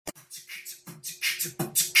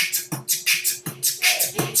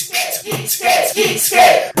Geekscape,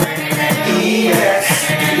 Geekscape. IS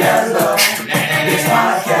Explo. This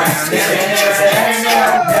podcast is finished.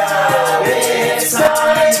 Now it's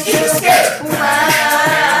time to Geekscape.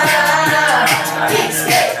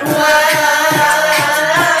 Geekscape.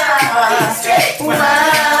 Geekscape.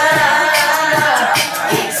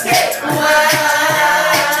 Geekscape.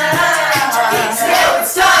 Geekscape.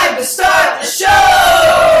 It's time to start the show.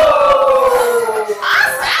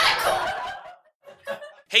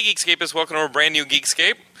 Hey Geekscapists, welcome to a brand new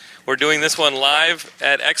Geekscape. We're doing this one live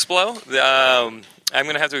at Explo. I'm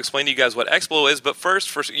going to have to explain to you guys what Explo is, but first,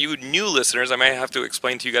 for you new listeners, I may have to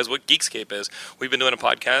explain to you guys what Geekscape is. We've been doing a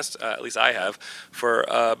podcast, at least I have, for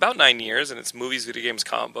about 9 years, and it's movies, video games,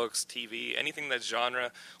 comic books, TV, anything that's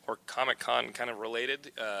genre or Comic-Con kind of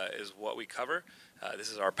related is what we cover. This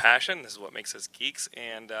is our passion, this is what makes us geeks,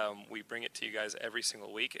 and we bring it to you guys every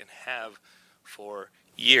single week and have for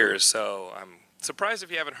years. So I'm surprised if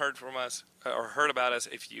you haven't heard from us or heard about us.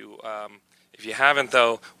 If you haven't,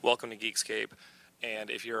 though, welcome to Geekscape.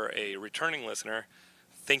 And if you're a returning listener,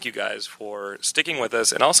 thank you guys for sticking with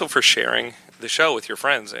us and also for sharing the show with your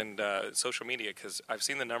friends and social media, because I've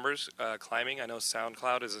seen the numbers climbing. I know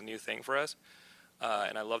SoundCloud is a new thing for us,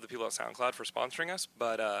 and I love the people at SoundCloud for sponsoring us,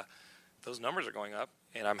 but those numbers are going up,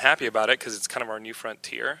 and I'm happy about it because it's kind of our new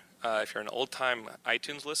frontier. If you're an old-time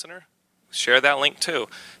iTunes listener, share that link too.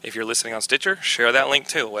 If you're listening on Stitcher, share that link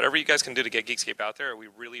too. Whatever you guys can do to get Geekscape out there, we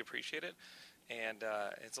really appreciate it. And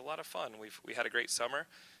it's a lot of fun. We had a great summer,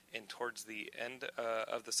 and towards the end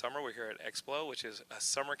of the summer, we're here at Explo, which is a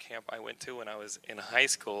summer camp I went to when I was in high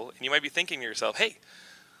school. And you might be thinking to yourself, hey,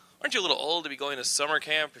 aren't you a little old to be going to summer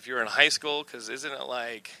camp if you're in high school? Because isn't it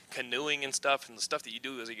like canoeing and stuff and the stuff that you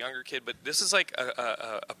do as a younger kid? But this is like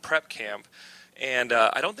a prep camp. And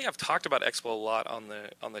I don't think I've talked about Explo a lot on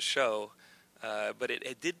the show, but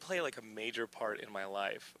it did play like a major part in my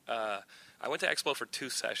life. I went to Explo for 2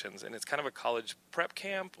 sessions, and it's kind of a college prep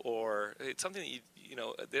camp, or it's something that you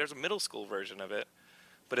know. There's a middle school version of it,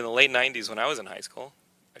 but in the late '90s when I was in high school,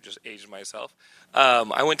 I just aged myself.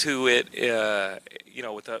 I went to it,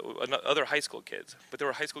 with other high school kids, but there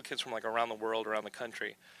were high school kids from like around the world, around the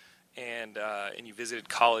country, and you visited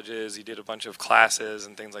colleges, you did a bunch of classes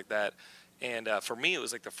and things like that. And for me, it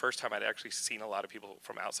was like the first time I'd actually seen a lot of people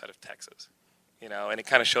from outside of Texas, and it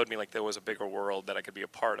kind of showed me like there was a bigger world that I could be a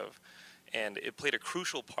part of. And it played a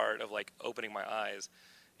crucial part of like opening my eyes.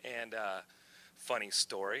 And funny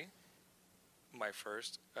story, my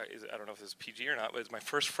first, I don't know if this is PG or not, but it's my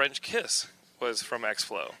first French kiss was from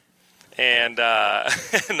Explo. And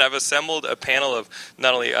and I've assembled a panel of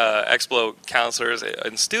not only Explo counselors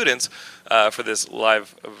and students for this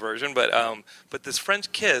live version, but this French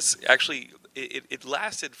kiss actually it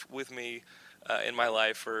lasted with me in my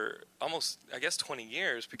life for almost, I guess, 20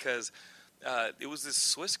 years, because it was this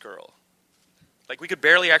Swiss girl. Like, we could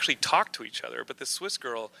barely actually talk to each other, but this Swiss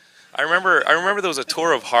girl, I remember there was a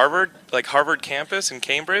tour of Harvard, like Harvard campus in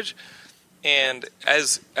Cambridge, and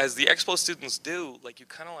as the Explo students do, like, you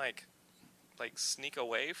kind of like sneak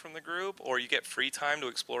away from the group, or you get free time to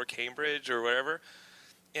explore Cambridge or whatever.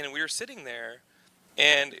 And we were sitting there,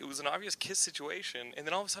 and it was an obvious kiss situation, and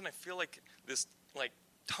then all of a sudden I feel like this like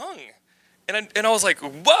tongue, and I was like,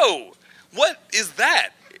 whoa, what is that?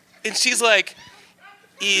 And she's like,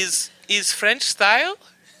 is French style?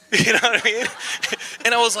 You know what I mean?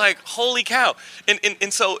 And I was like, holy cow.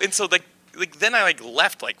 And so like then I like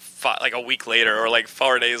left like a week later or like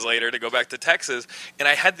 4 days later to go back to Texas, and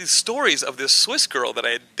I had these stories of this Swiss girl that I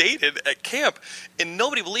had dated at camp, and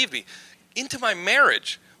nobody believed me. Into my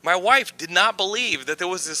marriage, my wife did not believe that there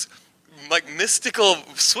was this like mystical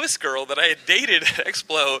Swiss girl that I had dated at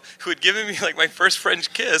Explo who had given me like my first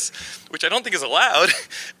French kiss, which I don't think is allowed.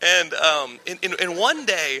 And one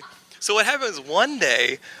day, so what happened is one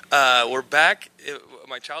day we're back at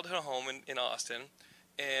my childhood home in Austin,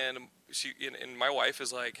 and my wife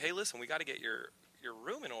is like, hey, listen, we got to get your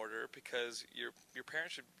room in order, because your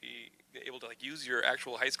parents should be able to like use your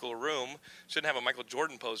actual high school room. Shouldn't have a Michael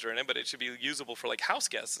Jordan poster in it, but it should be usable for like house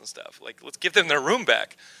guests and stuff. Like, let's give them their room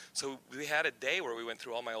back. So we had a day where we went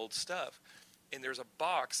through all my old stuff, and there's a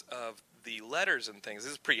box of the letters and things.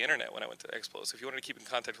 This is pre-internet when I went to Explo, so if you wanted to keep in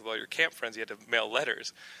contact with all your camp friends, you had to mail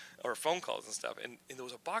letters or phone calls and stuff. And there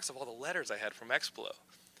was a box of all the letters I had from Explo.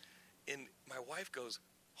 And my wife goes,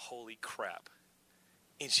 holy crap.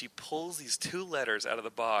 And she pulls these 2 letters out of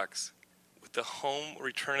the box with the home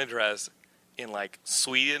return address in like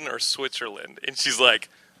Sweden or Switzerland. And she's like,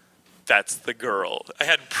 that's the girl. I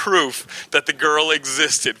had proof that the girl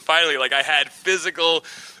existed. Finally, like, I had physical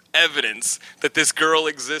evidence that this girl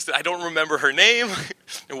existed. I don't remember her name.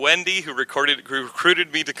 Wendy, who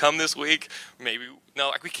recruited me to come this week. Maybe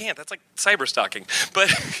no, we can't. That's like cyber stalking. But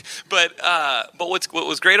what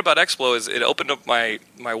was great about Explo is it opened up my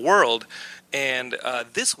world. And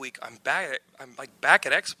this week I'm back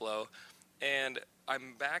at Explo, and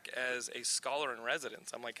I'm back as a scholar in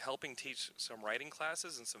residence. I'm like helping teach some writing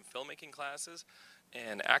classes and some filmmaking classes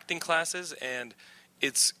and acting classes, and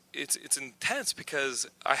it's intense because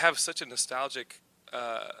I have such a nostalgic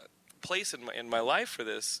place in my life for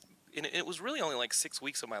this. And it was really only like 6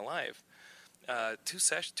 weeks of my life,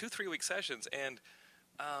 3 week sessions, and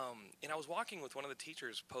I was walking with one of the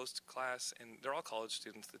teachers post class, and they're all college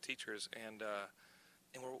students, the teachers, and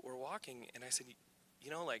we're walking, and I said,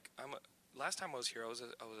 like last time I was here, I was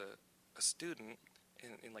a student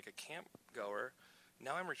in like a camp goer.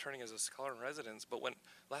 Now I'm returning as a scholar in residence. But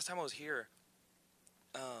last time I was here,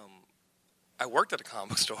 I worked at a comic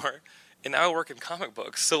book store, and now I work in comic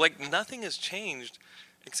books. So like nothing has changed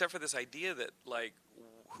except for this idea that like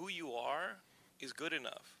who you are is good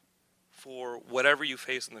enough for whatever you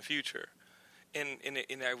face in the future. And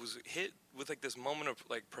I was hit with like this moment of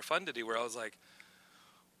like profundity where I was like,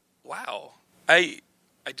 wow, I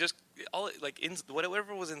just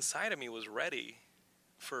whatever was inside of me was ready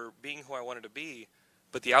for being who I wanted to be,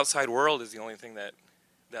 but the outside world is the only thing that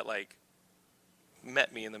like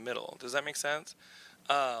met me in the middle. Does that make sense?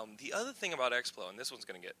 The other thing about Explo, and this one's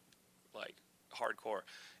going to get like hardcore,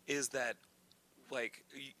 is that like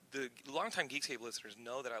the longtime Geekscape listeners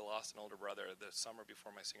know that I lost an older brother the summer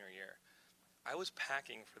before my senior year. I was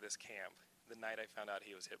packing for this camp the night I found out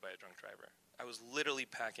he was hit by a drunk driver. I was literally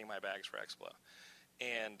packing my bags for Explo,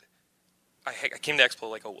 and I came to Explo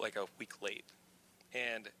like a week late,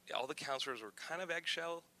 and all the counselors were kind of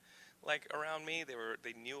eggshell like around me.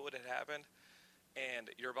 They knew what had happened, and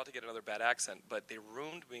you're about to get another bad accent, but they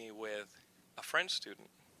roomed me with a French student,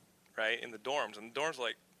 right, in the dorms, and the dorms were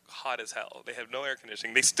like hot as hell. They have no air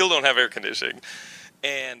conditioning. They still don't have air conditioning,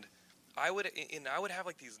 and I would have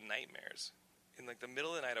like these nightmares. In like the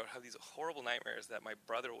middle of the night, I would have these horrible nightmares that my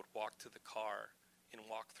brother would walk to the car and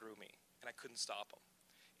walk through me, and I couldn't stop him.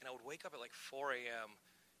 And I would wake up at like 4 a.m.,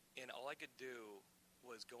 and all I could do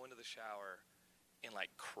was go into the shower and like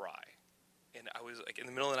cry. And I was like, in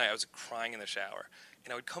the middle of the night, I was crying in the shower.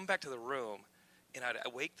 And I would come back to the room, and I'd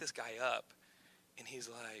wake this guy up, and he's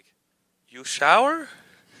like, "You shower?"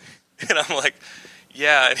 And I'm like,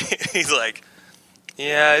 "Yeah." And he's like,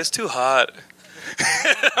 "Yeah, it's too hot."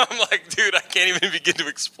 I'm like, dude, I can't even begin to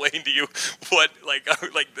explain to you what,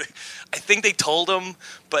 I think they told him,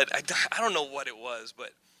 but I don't know what it was,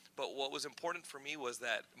 but what was important for me was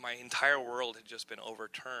that my entire world had just been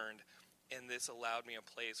overturned, and this allowed me a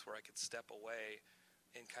place where I could step away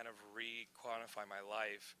and kind of re-quantify my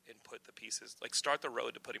life and put the pieces, like start the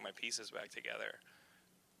road to putting my pieces back together,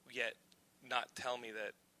 yet not tell me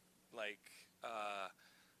that,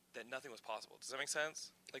 that nothing was possible. Does that make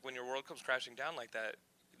sense? Like when your world comes crashing down like that,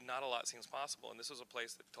 not a lot seems possible. And this was a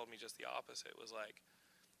place that told me just the opposite. It was like,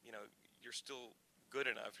 you're still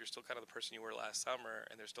good enough. You're still kind of the person you were last summer,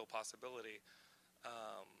 and there's still possibility.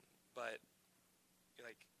 But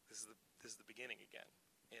like this is the beginning again.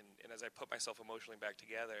 And as I put myself emotionally back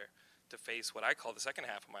together to face what I call the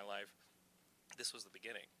second half of my life, this was the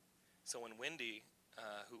beginning. So when Wendy,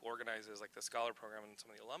 who organizes like the scholar program and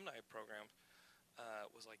some of the alumni programs,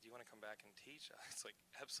 was like, "Do you want to come back and teach?" It's like,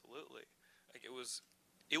 absolutely. Like it was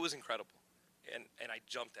incredible, and I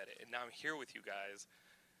jumped at it, and now I'm here with you guys.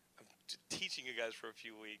 I'm teaching you guys for a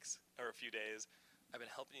few weeks or a few days. I've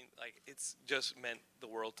been helping. Like it's just meant the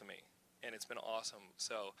world to me, and it's been awesome.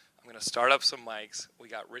 So I'm gonna start up some mics. We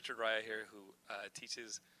got Richard Raya here who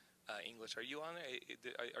teaches English. Are you on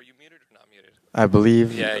there? Are you muted or not muted? I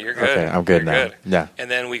believe. Yeah, you're good. Okay, I'm good now. Good. Yeah. And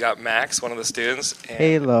then we got Max, one of the students. And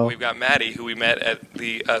Hello. We've got Maddy, who we met at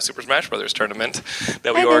the Super Smash Brothers tournament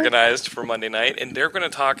that we organized for Monday night, and they're going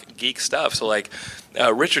to talk geek stuff. So,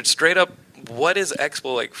 Richard, straight up, what is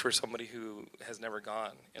Expo like for somebody who has never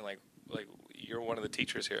gone? And like you're one of the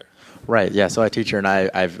teachers here. Right. Yeah. So I teach here, and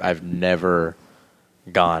I've never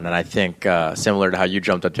gone, and I think similar to how you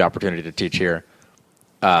jumped at the opportunity to teach here.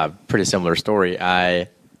 Pretty similar story. I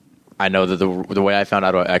know that the way I found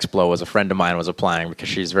out about Explo was a friend of mine was applying because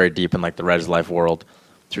she's very deep in like the res life world.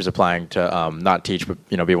 She was applying to not teach, but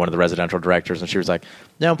be one of the residential directors. And she was like,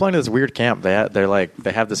 "Yeah, I'm applying to this weird camp. They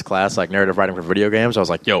have this class like narrative writing for video games." I was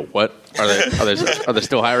like, "Yo, what are they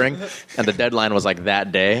still hiring?" And the deadline was like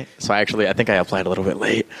that day. So I think I applied a little bit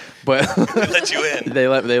late, but they let you in. They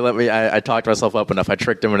let me. I talked myself up enough. I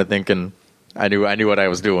tricked them into thinking I knew what I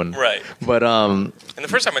was doing. Right. But And the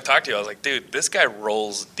first time I talked to you, I was like, dude, this guy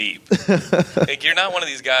rolls deep. Like, you're not one of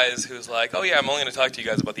these guys who's like, oh yeah, I'm only going to talk to you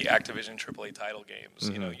guys about the Activision AAA title games.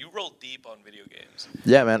 Mm-hmm. You know, you roll deep on video games.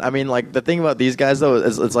 yeah, man. I mean, like, the thing about these guys though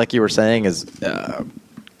is it's like you were saying is.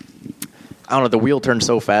 I don't know, the wheel turns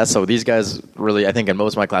so fast, so these guys really, I think in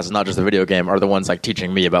most of my classes, not just the video game, are the ones like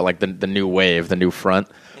teaching me about like the new wave, the new front.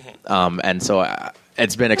 And so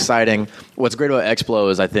it's been exciting. What's great about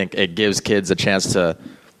Explo is I think it gives kids a chance to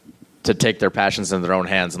take their passions in their own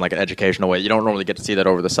hands in like an educational way. You don't normally get to see that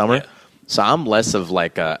over the summer. Yeah. So I'm less of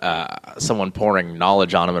like someone pouring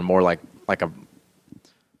knowledge on them and more like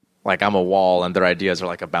I'm a wall and their ideas are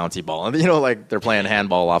like a bouncy ball, and like they're playing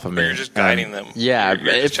handball off of me. Or you're just guiding them. Yeah,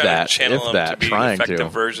 you're if just trying that, to channel them to be trying effective to.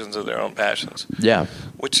 versions of their own passions. Yeah,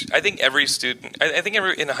 Which I think every student, I think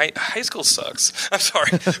every in high school sucks. I'm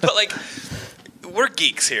sorry, but like we're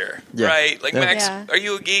geeks here, Yeah. right? Like Yeah. Max, Yeah. are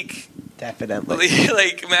you a geek? Definitely.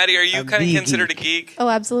 Like Maddie, are you I'm kind of the considered geek. a geek? Oh,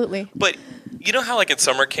 absolutely. But you know how like at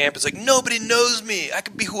summer camp it's like nobody knows me. I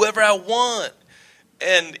can be whoever I want.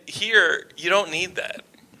 And here you don't need that.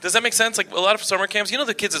 Does that make sense? Like a lot of summer camps,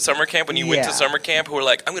 the kids at summer camp when you went to Yeah. summer camp who were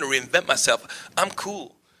like, I'm going to reinvent myself. I'm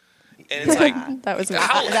cool. And it's like, That was me.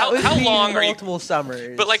 how was me long are you? multiple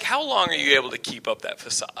summers. But like, how long are you able to keep up that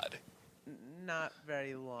facade? Not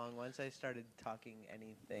very long. Once I started talking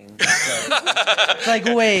anything, it's like,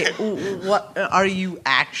 wait, what? Are you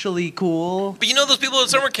actually cool? But you know those people at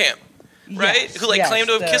summer camp, right? Yes, Who like yes, claim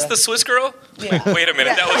to have kissed the Swiss girl? Yeah. Like, wait a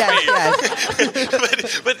minute, that was me.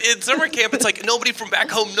 Yes. but in summer camp, it's like nobody from back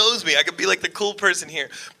home knows me. I could be like the cool person here,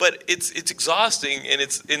 but it's exhausting, and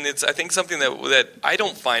it's I think something that I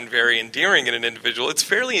don't find very endearing in an individual. It's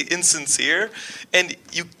fairly insincere, and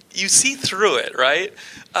you see through it, right?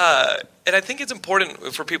 And I think it's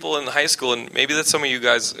important for people in high school, and maybe that's some of you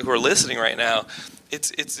guys who are listening right now.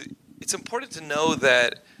 It's important to know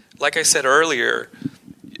that, like I said earlier,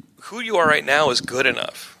 who you are right now is good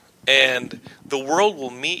enough. And the world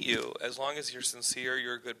will meet you as long as you're sincere,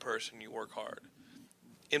 you're a good person, you work hard.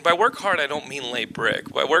 And by work hard, I don't mean lay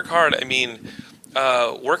brick. By work hard, I mean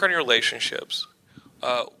work on your relationships.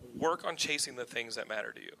 Work on chasing the things that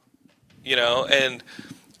matter to you. And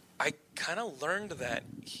I kind of learned that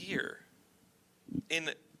here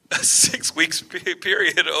in a 6 weeks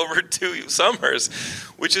period over 2 summers,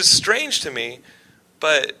 which is strange to me,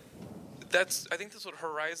 but I think that's what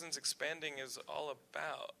Horizons Expanding is all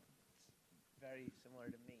about. Very similar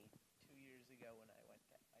to me. 2 years ago when I went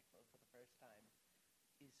to Explo for the first time,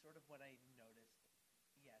 is sort of what I noticed.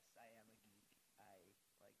 Yes, I am a geek.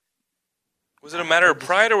 Was it a matter of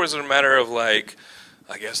pride, or was it a matter of like,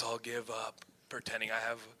 I guess I'll give up pretending I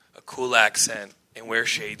have a cool accent and wear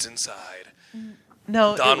shades inside?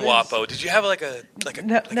 No, Don it was, Wapo. Did you have like a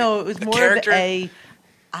no, it was a more character? of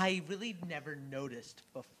I really never noticed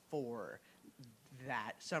before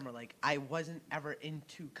that summer. Like, I wasn't ever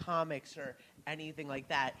into comics or anything like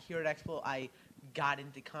that. Here at Expo, I got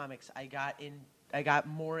into comics. I got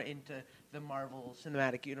more into the Marvel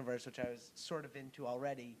Cinematic Universe, which I was sort of into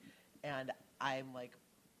already. And I'm like,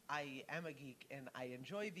 I am a geek, and I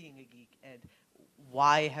enjoy being a geek. And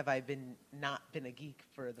why have I not been a geek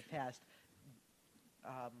for the past?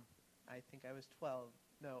 I think I was 12.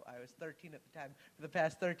 No, I was 13 at the time. For the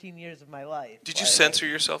past 13 years of my life. Did you censor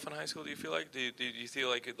yourself in high school? Do you feel like? Did you feel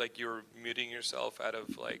like you were muting yourself out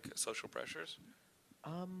of like social pressures?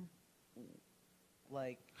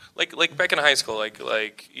 Like back in high school, like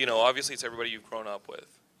obviously it's everybody you've grown up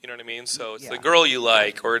with. You know what I mean? So it's the girl you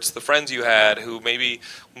like, or it's the friends you had who maybe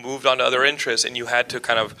moved on to other interests, and you had to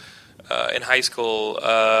kind of in high school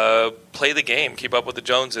play the game, keep up with the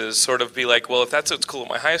Joneses, sort of be like, well, if that's what's cool at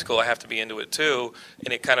my high school, I have to be into it too,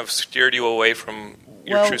 and it kind of steered you away from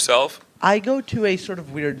your true self. I go to a sort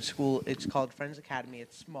of weird school. It's called Friends Academy.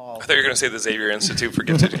 It's small. I thought you were going to say the Xavier Institute for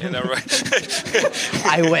Gifted. Never mind.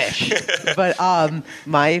 I wish. But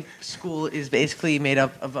my school is basically made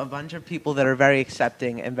up of a bunch of people that are very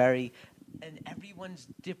accepting and everyone's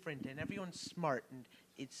different and everyone's smart, and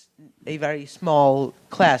it's a very small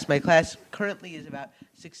class. My class currently is about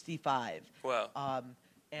 65. Wow.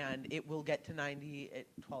 And it will get to 90 at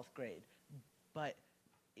 12th grade. But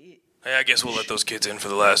Hey, I guess we'll let those kids in for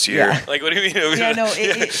the last year. Yeah. Like, what do you mean? Yeah, no,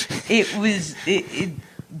 it was.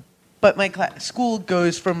 But my school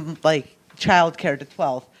goes from like childcare to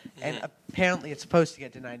 12th, and apparently it's supposed to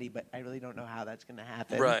get to 90, but I really don't know how that's going to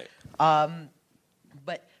happen. Right.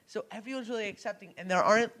 But so everyone's really accepting, and there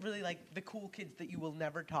aren't really like the cool kids that you will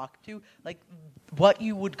never talk to. Like what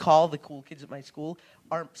you would call the cool kids at my school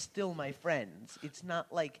are still my friends. It's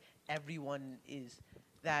not like everyone is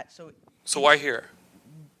that. So why here?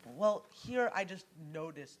 Well, here I just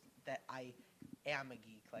noticed that I am a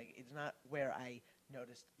geek. Like, it's not where I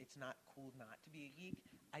noticed it's not cool not to be a geek.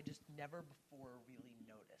 I just never before really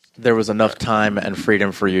noticed. There was enough time and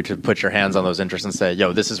freedom for you to put your hands on those interests and say,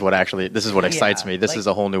 yo, this is what excites me. This is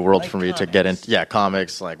a whole new world for me to get into. Yeah,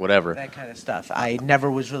 comics, like whatever. That kind of stuff. I never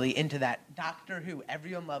was really into that. Doctor Who,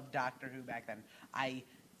 everyone loved Doctor Who back then. I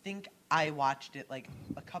think I watched it like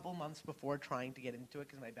a couple months before trying to get into it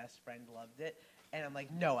because my best friend loved it. And I'm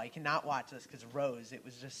like, no, I cannot watch this because Rose, it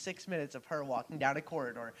was just 6 minutes of her walking down a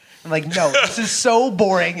corridor. I'm like, no, this is so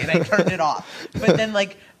boring, and I turned it off. But then,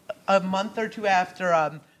 like, a month or two after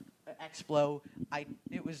Explo,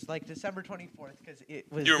 it was like December 24th because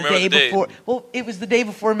it was the day before. Well, it was the day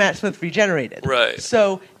before Matt Smith regenerated. Right.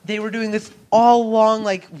 So they were doing this all long,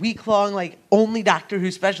 like week-long, like only Doctor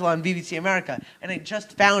Who special on BBC America, and I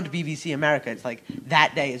just found BBC America. It's like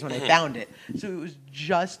that day is when I found it. So it was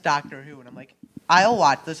just Doctor Who, and I'm like, I'll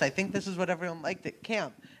watch this. I think this is what everyone liked at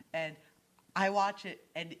camp. And I watch it,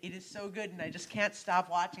 and it is so good, and I just can't stop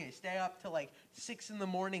watching it. I stay up till like 6 in the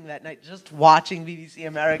morning that night just watching BBC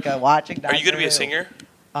America, watching Doctor Who. Are you going to be a singer?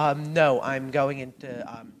 No, I'm going into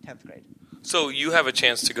 10th grade. So you have a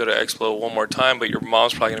chance to go to Explo one more time, but your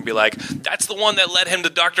mom's probably going to be like, that's the one that led him to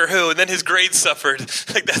Doctor Who, and then his grades suffered.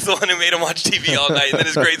 Like, that's the one who made him watch TV all night, and then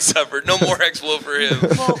his grades suffered. No more Explo for him.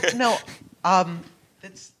 Well, no,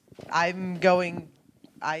 I'm going.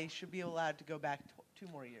 I should be allowed to go back 2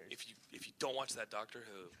 more years. If you don't watch that Doctor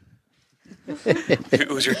Who, it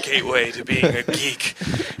was your gateway to being a geek,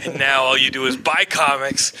 and now all you do is buy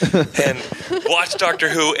comics and watch Doctor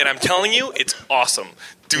Who. And I'm telling you, it's awesome.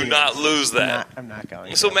 Do not lose that. I'm not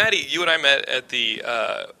going. So, Maddy, you and I met at the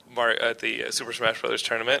Super Smash Brothers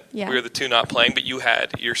tournament. Yeah. We were the two not playing, but you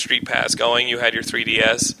had your Street Pass going. You had your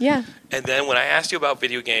 3DS. Yeah. And then when I asked you about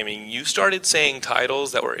video gaming, you started saying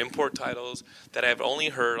titles that were import titles that I've only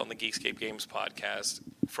heard on the Geekscape Games podcast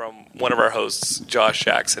from one of our hosts, Josh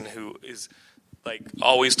Jackson, who is like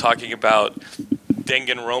always talking about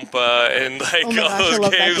Danganronpa and like all those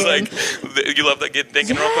games. Like, you love that game,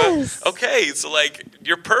 Danganronpa? Yes. Okay, so like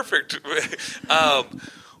you're perfect. How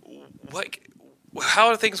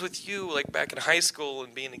are things with you, like back in high school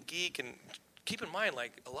and being a geek? And keep in mind,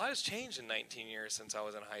 like a lot has changed in 19 years since I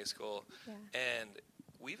was in high school, and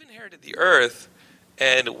we've inherited the earth.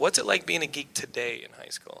 And what's it like being a geek today in high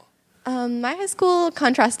school? My high school,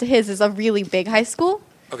 contrast to his, is a really big high school.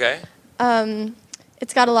 Okay.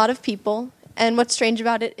 It's got a lot of people. And what's strange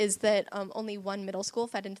about it is that only one middle school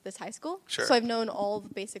fed into this high school. Sure. So I've known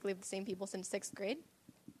basically the same people since 6th grade.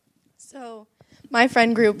 So my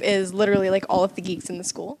friend group is literally like all of the geeks in the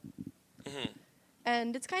school. Mm-hmm.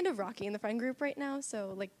 And it's kind of rocky in the friend group right now.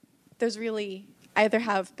 So like there's really either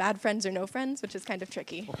have bad friends or no friends, which is kind of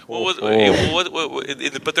tricky.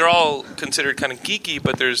 But they're all considered kind of geeky,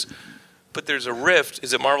 but there's a rift.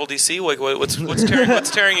 Is it Marvel DC? Like what's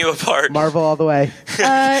tearing you apart? Marvel all the way.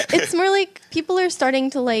 It's more like people are starting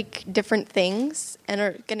to like different things and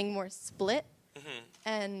are getting more split,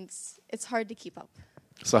 and it's hard to keep up.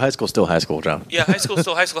 So high school's still high school, John. Yeah, high school's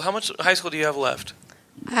still high school. How much high school do you have left?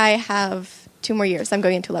 I have 2 more years. I'm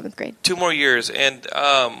going into 11th grade. 2 more years, and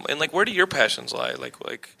like, where do your passions lie? Like,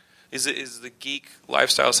 is the geek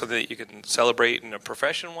lifestyle something that you can celebrate in a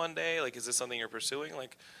profession one day? Like, is this something you're pursuing?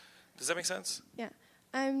 Like, does that make sense? Yeah,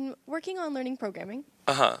 I'm working on learning programming.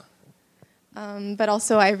 Uh-huh. But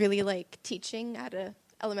also, I really like teaching at a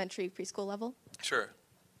elementary preschool level. Sure.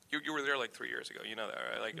 You were there like 3 years ago. You know that,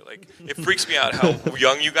 right? Like it freaks me out how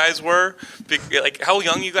young you guys were. Like how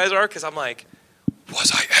young you guys are, because I'm like,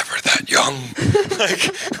 was I ever that young?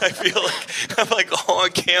 Like I feel like I'm like, oh, I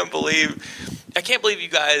can't believe you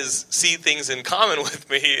guys see things in common with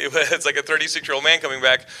me. It's like a 36-year-old man coming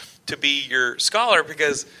back to be your scholar,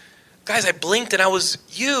 because guys, I blinked and I was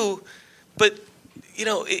you, but. You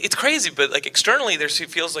know, it's crazy, but like externally there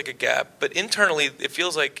feels like a gap, but internally it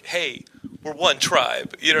feels like, hey, we're one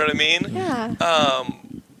tribe. You know what I mean? Yeah.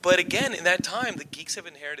 But again, in that time, the geeks have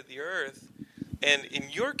inherited the earth, and in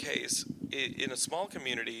your case, in a small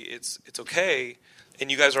community, it's okay, and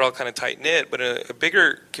you guys are all kind of tight knit. But in a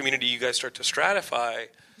bigger community, you guys start to stratify.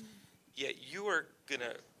 Yet you are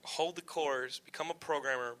gonna hold the course, become a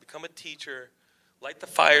programmer, become a teacher, light the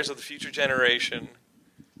fires of the future generation.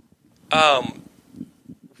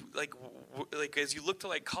 Like as you look to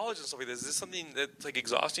like college and stuff like this, is this something that's like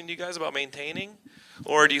exhausting to you guys about maintaining,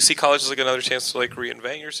 or do you see college as like another chance to like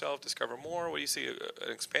reinvent yourself, discover more? What do you see,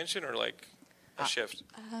 an expansion or like a shift?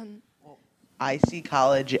 I see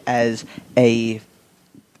college as a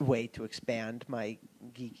way to expand my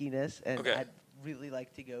geekiness, and I'd really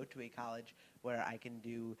like to go to a college where I can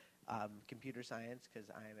do computer science, because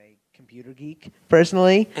I'm a computer geek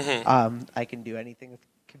personally. I can do anything with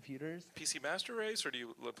computers. PC Master Race, or do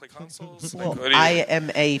you play consoles? Well, what do you... I am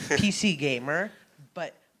a PC gamer,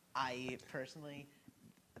 but I personally,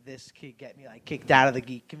 this could get me like kicked out of the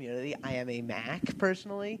geek community. I am a Mac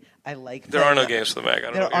personally. I like. There are no games for the Mac.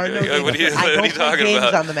 I don't know There are what no you're doing. games. What I are don't you play talking games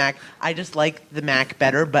about? on the Mac. I just like the Mac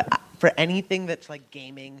better. But for anything that's like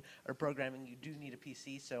gaming or programming, you do need a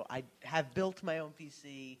PC. So I have built my own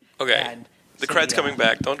PC. Okay. And The so, cred's yeah. coming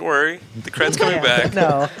back. Don't worry. The cred's coming Yeah, back.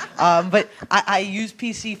 No, but I use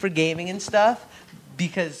PC for gaming and stuff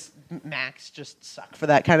because Macs just suck for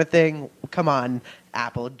that kind of thing. Come on,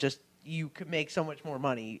 Apple. You could make so much more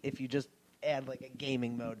money if you just add like a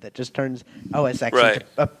gaming mode that just turns OS X Right.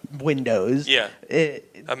 into Windows. Yeah.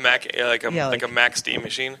 A Mac, like a Mac Steam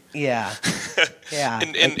machine. Yeah. Yeah.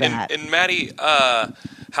 And Maddy, how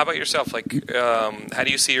about yourself? Like, how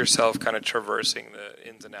do you see yourself kind of traversing the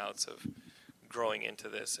ins and outs of growing into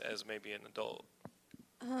this as maybe an adult?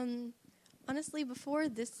 Honestly, before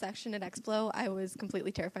this session at Explo, I was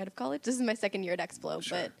completely terrified of college. This is my second year at Explo,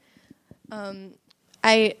 Sure.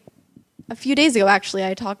 but a few days ago, actually,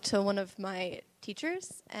 I talked to one of my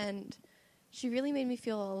teachers, and she really made me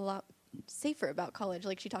feel a lot safer about college.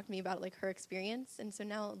 Like, she talked to me about, like, her experience, and so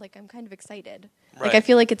now, like, I'm kind of excited. Right. Like, I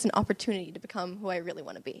feel like it's an opportunity to become who I really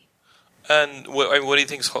want to be. And what do you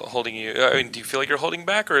think is holding you? I mean, do you feel like you're holding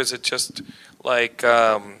back, or is it just like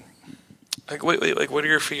what are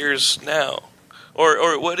your fears now,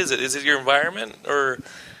 or what is it? Is it your environment, or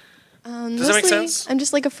does that make sense? I'm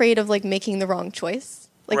just, like, afraid of, like, making the wrong choice.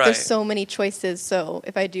 Like, Right. there's so many choices, so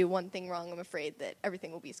if I do one thing wrong, I'm afraid that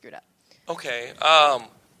everything will be screwed up. Okay.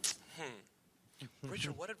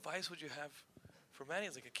 Richard, what advice would you have for Maddy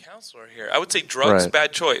as like a counselor here? I would say drugs, Right.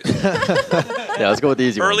 bad choice. Yeah, let's go with the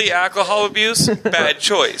easy Early one. alcohol abuse, bad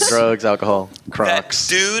choice. Drugs, alcohol, That Crocs.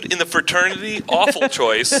 dude in the fraternity, awful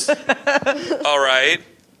choice. All right.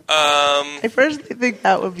 I personally think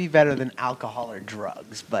that would be better than alcohol or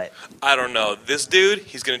drugs, but I don't know. This dude,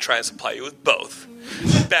 he's going to try and supply you with both.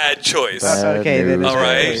 Bad choice. Bad okay. Then news. All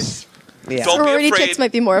right. Yeah. Don't be Sorority afraid. chicks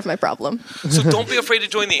might be more of my problem. So don't be afraid to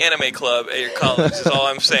join the anime club at your college, is all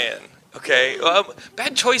I'm saying. Okay?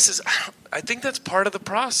 Bad choices, I think that's part of the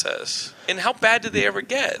process. And how bad did they ever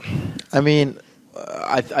get? I mean,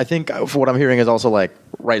 I think for what I'm hearing is also like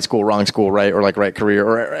right school, wrong school, right, or like right career.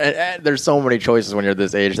 Or there's so many choices when you're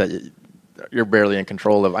this age that you're barely in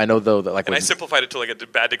control of. I know though that like. And I simplified it to like a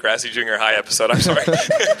bad Degrassi Junior High episode. I'm sorry.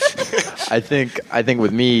 I think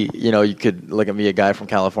with me, you could look at me, a guy from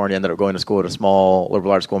California, ended up going to school at a small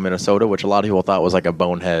liberal arts school in Minnesota, which a lot of people thought was like a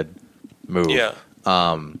bonehead move. Yeah.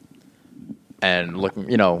 And looking,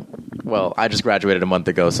 well, I just graduated a month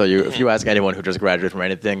ago, so if you ask anyone who just graduated from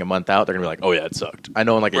anything a month out, they're gonna be like, "Oh yeah, it sucked." I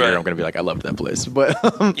know in like a Right. year I'm gonna be like, "I loved that place," but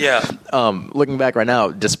Yeah. looking back right now,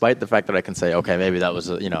 despite the fact that I can say, okay, maybe that was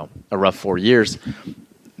a rough 4 years,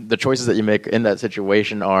 the choices that you make in that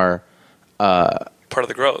situation are Part of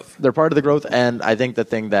the growth. they're part of the growth. And I think the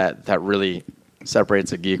thing that really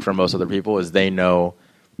separates a geek from most other people is they know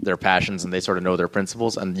their passions and they sort of know their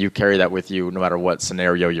principles, and you carry that with you no matter what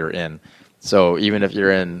scenario you're in. So even if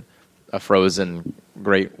you're in a frozen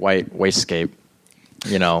great white wastegate,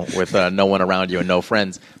 with no one around you and no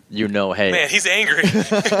friends, hey. Man, he's angry.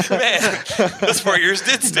 Man, those 4 years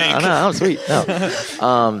did stink. No, I'm sweet. No.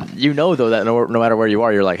 Though that no matter where you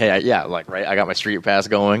are, you're like, hey, I got my street pass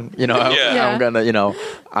going. Yeah. I'm gonna,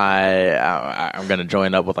 I'm gonna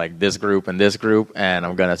join up with like this group, and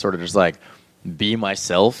I'm gonna sort of just like be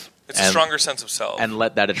myself. It's a stronger sense of self. And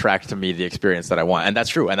let that attract to me the experience that I want. And that's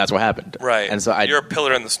true, and that's what happened. Right. And so you're a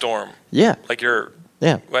pillar in the storm. Yeah. Like you're...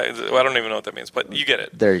 Yeah. Well, I don't even know what that means, but you get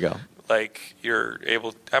it. There you go. Like you're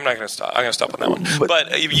able... I'm not going to stop. I'm going to stop on that one.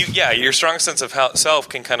 But your strong sense of self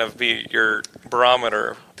can kind of be your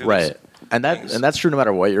barometer. Right. And that's true no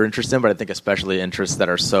matter what you're interested in, but I think especially interests that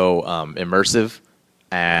are so immersive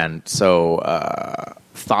and so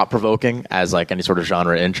thought-provoking as like any sort of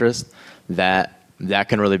genre interest, that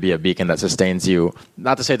can really be a beacon that sustains you.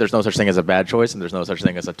 Not to say there's no such thing as a bad choice and there's no such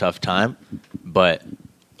thing as a tough time, but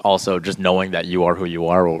also just knowing that you are who you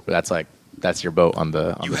are, well, that's your boat on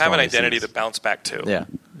the You have an stormy identity seas. to bounce back to. Yeah.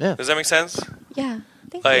 Yeah. Does that make sense? Yeah,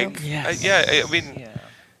 thank Like, you. Yes. I mean,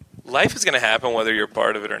 life is going to happen whether you're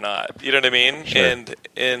part of it or not. You know what I mean? Sure.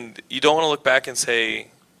 And you don't want to look back and say,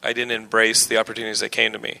 I didn't embrace the opportunities that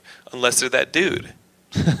came to me, unless they're that dude.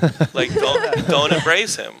 Like, don't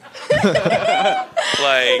embrace him.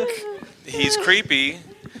 Like, he's creepy,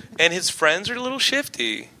 and his friends are a little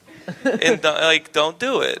shifty, and don't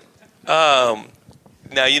do it.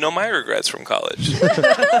 Now you know my regrets from college.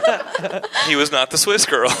 He was not the Swiss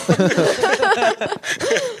girl.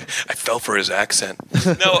 I fell for his accent.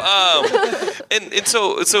 No, and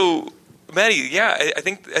so Maddy, yeah, I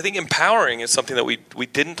think empowering is something that we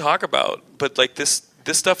didn't talk about, but like this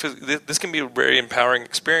stuff this can be a very empowering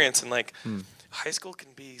experience, and like high school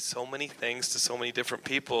can be so many things to so many different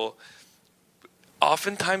people.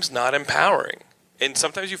 Oftentimes not empowering, and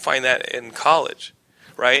sometimes you find that in college,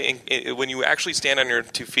 right? And when you actually stand on your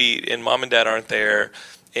 2 feet, and mom and dad aren't there,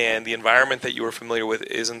 and the environment that you were familiar with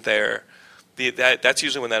isn't there, that's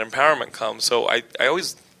usually when that empowerment comes. So I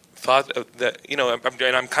always thought that,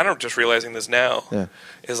 and I'm kind of just realizing this now,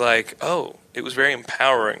 is like, oh, it was very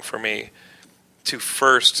empowering for me to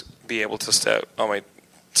first be able to stand on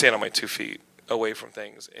my 2 feet away from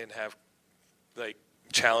things and have like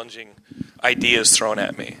challenging ideas thrown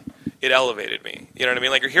at me. It elevated me. You know what I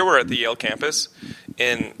mean? Like here we're at the Yale campus,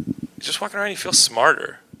 and just walking around, you feel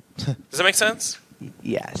smarter. Does that make sense?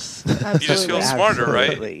 Yes. You just feel smarter,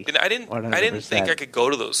 Absolutely. right? And I didn't 100%. think I could go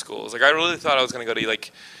to those schools. Like I really thought I was going to go to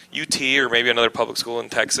like UT or maybe another public school in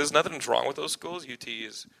Texas. Nothing's wrong with those schools. UT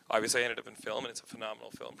is obviously I ended up in film, and it's a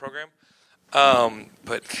phenomenal film program.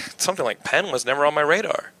 But something like Penn was never on my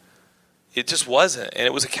radar. It just wasn't. And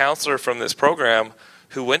it was a counselor from this program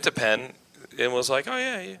who went to Penn and was like, "Oh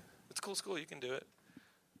yeah, it's a cool school. You can do it."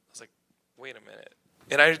 I was like, "Wait a minute."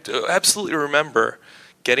 And I absolutely remember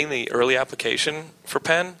getting the early application for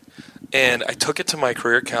Penn, and I took it to my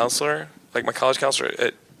career counselor, like my college counselor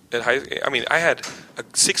at high. I mean, I had a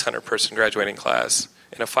 600-person graduating class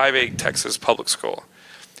in a 5A Texas public school,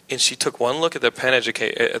 and she took one look at the Penn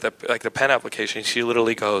the Penn application. And she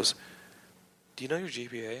literally goes, "Do you know your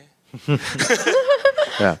GPA?"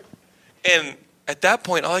 Yeah. And at that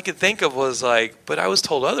point, all I could think of was like, but I was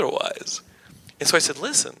told otherwise. And so I said,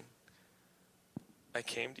 "Listen, I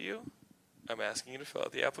came to you. I'm asking you to fill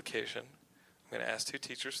out the application. I'm going to ask 2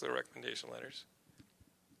 teachers for their recommendation letters.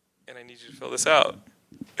 And I need you to fill this out."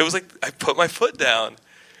 It was like I put my foot down.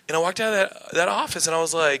 And I walked out of that office, and I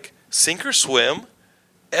was like, sink or swim?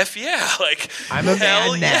 F yeah. Like, I'm a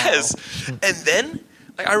hell man now. yes. And then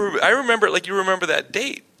like, I remember, like you remember that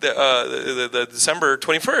date, the December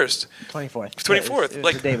 21st. 24th. 24th. It was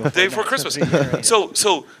Like, the day before Christmas. Right.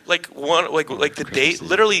 So like the date,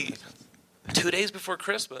 literally 2 days before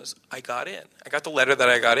Christmas, I got in. I got the letter that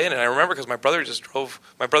I got in, and I remember because my brother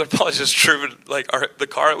Paul just drove like the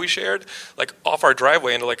car that we shared like off our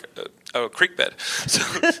driveway into like a creek bed.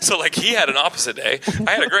 So like he had an opposite day.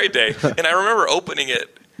 I had a great day, and I remember opening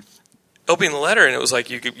the letter, and it was like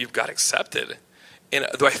you've got accepted. And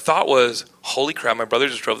my thought was, holy crap, my brother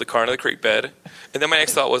just drove the car into the creek bed. And then my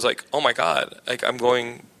next thought was like, oh my God, like I'm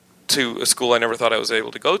going to a school I never thought I was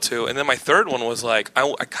able to go to. And then my third one was like,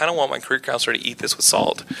 I kind of want my career counselor to eat this with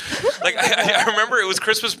salt. Like I remember it was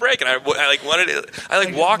Christmas break, and I like wanted it. I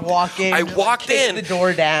walked in, the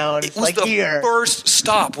door down. It was the first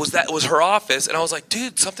stop was her office, and I was like,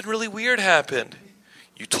 dude, something really weird happened.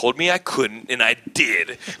 You told me I couldn't, and I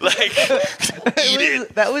did. Like,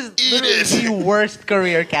 That was literally the worst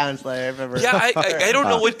career counselor I've ever. Yeah, I don't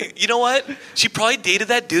know what. You know what? She probably dated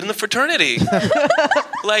that dude in the fraternity.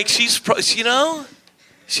 Like she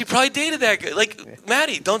probably dated that guy. Like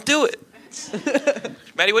Maddy, don't do it.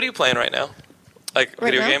 Maddy, what are you playing right now? Like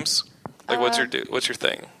Right video now? games? Like what's your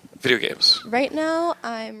thing? Video games. Right now,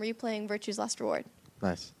 I'm replaying Virtue's Last Reward.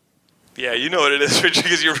 Nice. Yeah, you know what it is, Richard,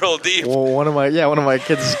 because you're real deep. Well, one of my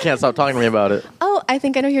kids can't stop talking to me about it. Oh, I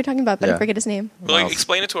think I know who you're talking about, but Yeah. I forget his name. Well, like,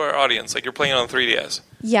 explain it to our audience. Like you're playing it on 3DS.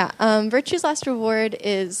 Yeah, Virtue's Last Reward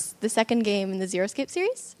is the second game in the Zero Escape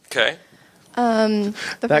series. Okay. The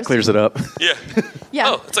That first- clears it up. Yeah. Yeah.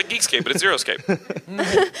 Oh, it's like Geekscape, but it's Zero Escape.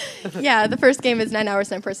 Yeah, the first game is 9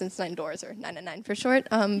 hours, 9 persons, 9 doors, or 999 for short.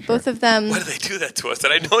 Both of them. Why do they do that to us?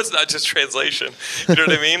 And I know it's not just translation. You know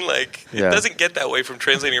what I mean? Like, Yeah. It doesn't get that way from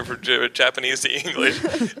translating from Japanese to English.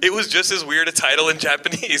 It was just as weird a title in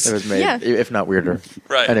Japanese. It was made, Yeah. if not weirder.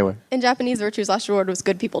 Right. Anyway. In Japanese, Virtue's Last Reward was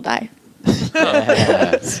good people die.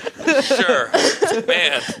 Sure.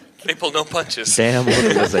 Man, they pull no punches. Damn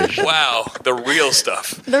localization. Wow, the real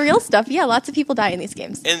stuff. The real stuff, yeah, lots of people die in these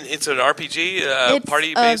games. And it's an RPG, It's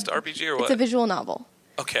party-based a- RPG, or what? It's a visual novel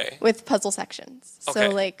Okay. with puzzle sections. Okay. So,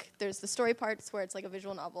 like, there's the story parts where it's like a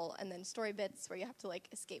visual novel, and then story bits where you have to, like,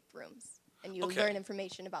 escape rooms. And you Okay. learn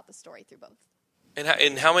information about the story through both.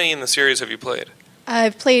 And how many in the series have you played?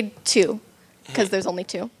 I've played 2, because there's only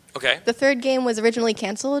 2. Okay. The third game was originally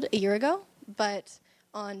canceled a year ago, but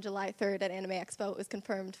on July 3rd at Anime Expo, it was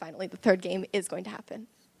confirmed finally the third game is going to happen.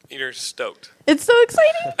 You're stoked. It's so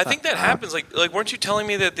exciting! I think that happens. Like, weren't you telling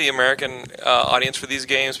me that the American audience for these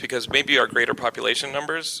games, because maybe our greater population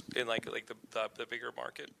numbers in like the bigger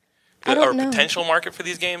market, I don't or know. potential market for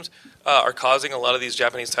these games, are causing a lot of these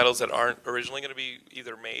Japanese titles that aren't originally going to be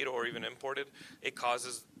either made or even imported. It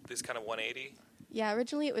causes this kind of 180. Yeah,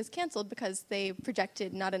 originally it was canceled because they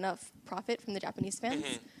projected not enough profit from the Japanese fans.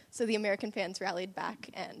 So the American fans rallied back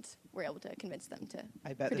and were able to convince them to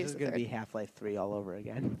I bet produce this is a going to third. be Half-Life 3 all over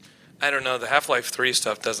again. I don't know. The Half-Life 3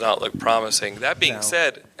 stuff does not look promising. That being No.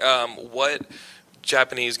 said, what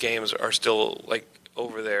Japanese games are still like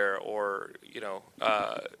over there, or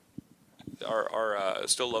are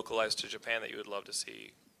still localized to Japan that you would love to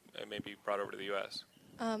see, maybe brought over to the U.S.?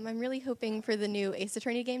 I'm really hoping for the new Ace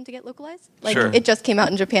Attorney game to get localized. Sure. It just came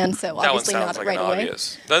out in Japan, so That one obviously sounds not like right an away.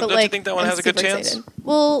 obvious. But, Don't you think that one I'm has a good super chance? excited.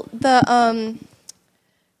 Well,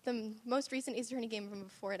 the most recent Ace Attorney game from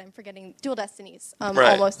before it, I'm forgetting, Dual Destinies,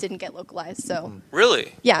 Right. almost didn't get localized. So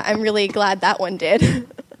Really? yeah, I'm really glad that one did.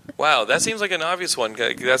 Wow, that seems like an obvious one.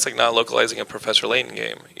 That's like not localizing a Professor Layton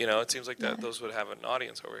game. It seems like that those would have an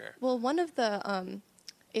audience over here. Well, one of the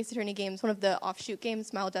Ace Attorney games, one of the offshoot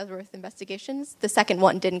games, Miles Desworth Investigations, the second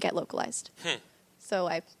one didn't get localized. So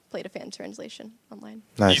I played a fan translation online.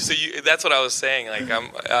 Nice. That's what I was saying. Like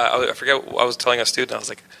I forget. I was telling a student. I was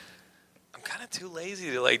like, I'm kind of too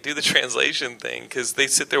lazy to like do the translation thing, because they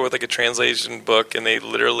sit there with like a translation book and they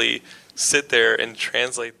literally sit there and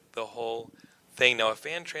translate the whole thing. Now, a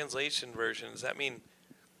fan translation version, does that mean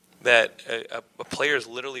that a player's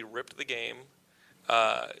literally ripped the game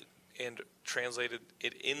and translated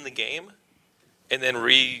it in the game and then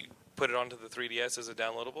put it onto the 3DS as a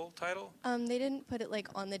downloadable title? They didn't put it like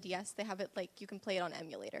on the DS. They have it like you can play it on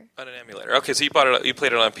emulator. On an emulator. Okay, so you played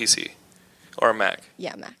it on a PC or a Mac.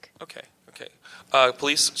 Yeah, Mac. Okay.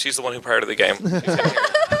 Police, she's the one who pirated the game.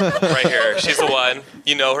 Right here. She's the one.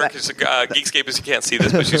 You know her because Geekscape is, you can't see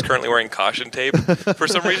this, but she's currently wearing caution tape. For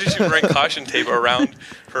some reason, she was wearing caution tape around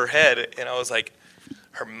her head, and I was like,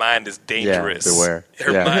 her mind is dangerous. Yeah, beware.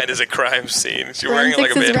 Her Yeah. mind is a crime scene. She's wearing it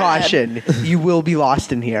like a Forensics is man. rad. Caution, you will be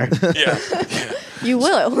lost in here. Yeah. You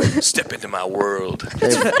will. Step into my world.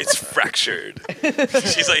 It's fractured.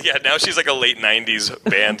 She's like, now she's like a late 90s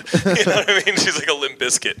band. You know what I mean? She's like a Limp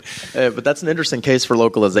Bizkit. But that's an interesting case for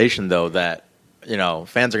localization, though, that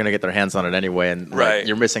fans are going to get their hands on it anyway, and Right.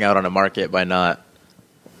 you're missing out on a market by not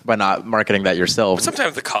marketing that yourself. But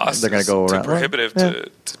sometimes the cost They're gonna is go too around. prohibitive Yeah.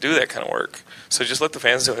 to do that kind of work. So just let the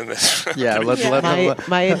fans do this. Yeah, let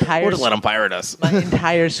My entire we'll just let them pirate us. my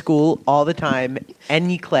entire school, all the time,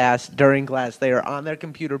 any class, during class, they are on their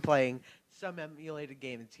computer playing some emulated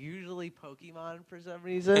game. It's usually Pokemon for some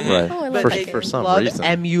reason. Right. Oh, I But love they that for game. some love reason.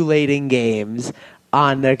 emulating games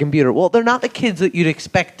on their computer. Well, they're not the kids that you'd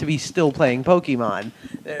expect to be still playing Pokemon.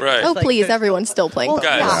 They're Right. just Oh, like- please, they're- everyone's still playing Well, Pokemon.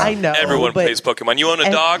 Guys, yeah, I know. everyone but plays Pokemon. You own a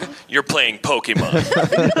and- dog, you're playing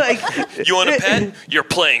Pokemon. like, You own a pet, you're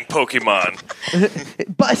playing Pokemon.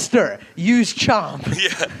 Buster, use Chomp.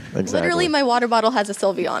 Yeah. Exactly. Literally, my water bottle has a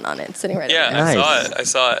Sylveon on it, sitting right Yeah, there. Nice. I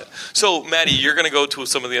saw it. So, Maddy, you're going to go to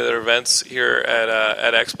some of the other events here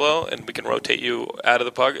at Explo, and we can rotate you out of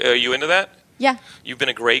the pug. Are you into that? Yeah. You've been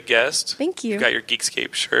a great guest. Thank you. You've got your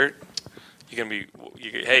Geekscape shirt. You're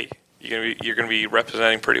gonna be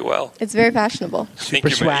representing pretty well. It's very fashionable. Thank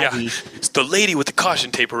you, man. swaggy. It's the lady with the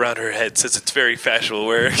caution tape around her head says it's very fashionable to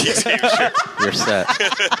wear a Geekscape shirt. You're set.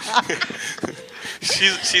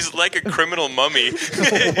 She's like a criminal mummy.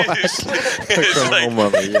 Criminal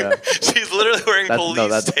mummy, yeah. She's literally wearing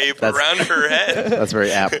police tape that's- around her head. That's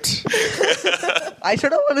very apt. I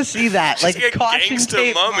sort of want to see that, She's like like a caution gangsta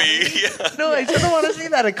tape mummy. Yeah. No, I sort of want to see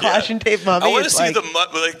that, a caution tape mummy. I want to It's see like-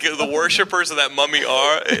 the worshippers of that mummy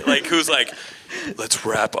are like who's like, let's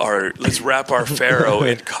wrap our pharaoh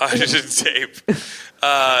in caution tape.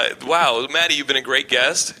 Wow, Maddy, you've been a great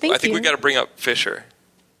guest. Thank I think we you. got to bring up Fisher.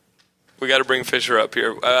 We got to bring Fisher up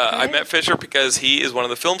here. I met Fisher because he is one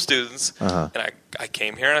of the film students, and I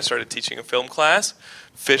came here and I started teaching a film class.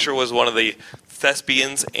 Fisher was one of the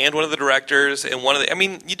thespians and one of the directors and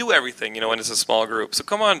you do everything, when it's a small group. So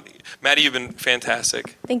come on, Maddy, you've been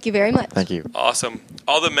fantastic. Thank you very much. Thank you. Awesome.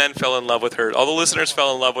 All the men fell in love with her. All the listeners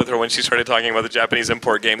fell in love with her when she started talking about the Japanese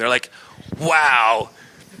import game. They're like, wow,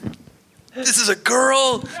 this is a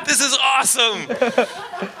girl. This is awesome.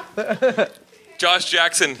 Josh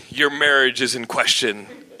Jackson, your marriage is in question.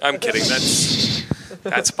 I'm kidding.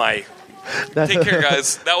 That's my... Take care,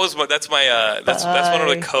 guys. That's one of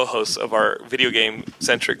the co-hosts of our video game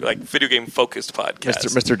focused podcast.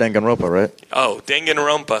 Mr. Danganronpa, right? Oh,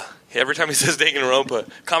 Danganronpa. Every time he says Danganronpa,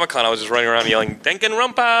 Comic-Con, I was just running around yelling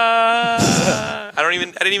Danganronpa. I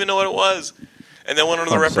didn't even know what it was. And then one of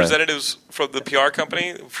the representatives from the PR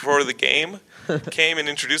company for the game came and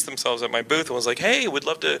introduced themselves at my booth and was like, "Hey, we'd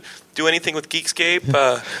love to do anything with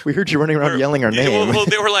Geekscape." We heard you running around yelling our name. Well,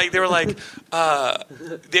 they were like,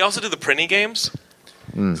 they also do the printing games.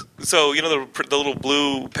 So the little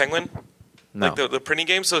blue penguin. No. Like the printing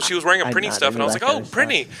game. So she was wearing a I'm printing not stuff, and I was into like, that "Oh, kind of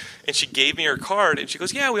printing!" And she gave me her card, and she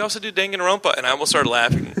goes, "Yeah, we also do Danganronpa." And I almost started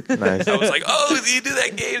laughing. Nice. I was like, "Oh, you do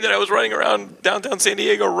that game that I was running around downtown San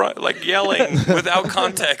Diego, like yelling without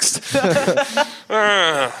context."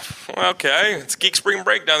 Okay, it's Geek Spring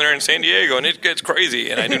Break down there in San Diego, and it gets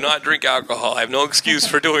crazy. And I do not drink alcohol. I have no excuse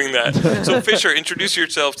for doing that. So, Fisher, introduce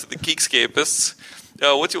yourself to the Geekscapists.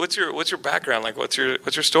 What's your background? Like, what's your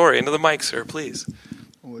story? Into the mic, sir, please.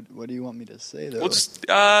 What do you want me to say, though? Well, just,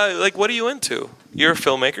 like, what are you into? You're a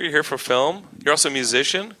filmmaker. You're here for film. You're also a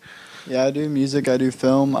musician. Yeah, I do music. I do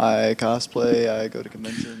film. I cosplay. I go to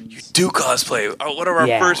conventions. You do cosplay. One of our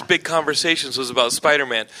first big conversations was about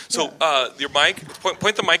Spider-Man. So, your mic,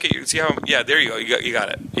 point the mic at you. See how? Yeah, there you go. You got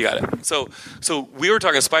it. So we were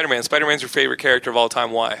talking Spider-Man. Spider-Man's your favorite character of all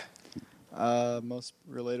time. Why? Most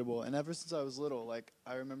relatable. And ever since I was little, like,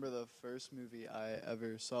 I remember the first movie I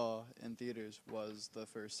ever saw in theaters was the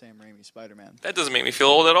first Sam Raimi Spider-Man. That doesn't make me feel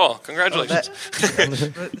old at all. Congratulations.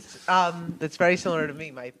 That's very similar to me.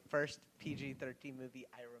 My first PG-13 movie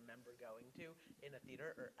I remember going to in a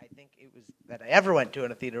theater, or I think it was that I ever went to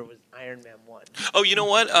in a theater, was Iron Man 1. Oh, you know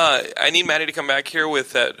what? I need Maddy to come back here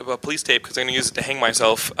with that police tape because I'm going to use it to hang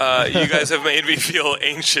myself. You guys have made me feel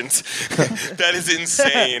ancient. That is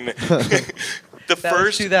insane. The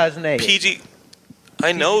first 2008. PG.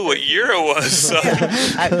 I know what year it was. So.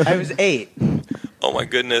 I was 8. Oh my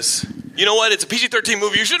goodness. You know what? It's a PG-13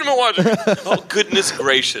 movie. You should have been watching it. Oh, goodness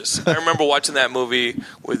gracious. I remember watching that movie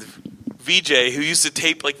with VJ, who used to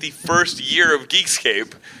tape like the first year of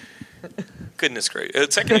Geekscape. Goodness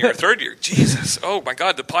gracious. Second year or third year. Jesus. Oh, my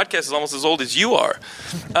God. The podcast is almost as old as you are.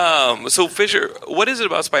 So, Fisher, what is it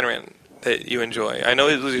about Spider-Man that you enjoy? I know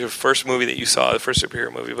it was your first movie that you saw, the first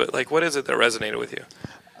superhero movie, but like, what is it that resonated with you?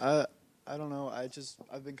 I don't know.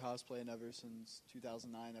 I've been cosplaying ever since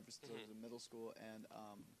 2009, ever since I was in middle school. And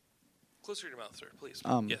Closer to your mouth, sir, please.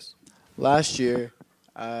 Yes. last year,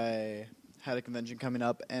 I had a convention coming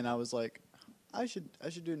up, and I was like, I should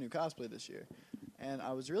do a new cosplay this year. And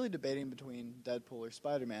I was really debating between Deadpool or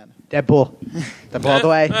Spider-Man. Deadpool. Deadpool all the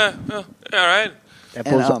way. All right.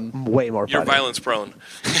 Deadpool's way more You're funny. violence prone.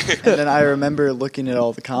 And then I remember looking at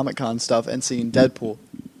all the Comic-Con stuff and seeing Deadpool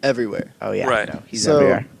everywhere. Oh, yeah. Right. No, he's so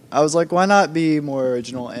everywhere. I was like, why not be more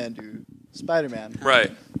original and do Spider-Man?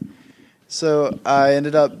 Right. So I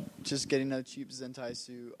ended up just getting a cheap Zentai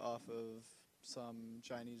suit off of some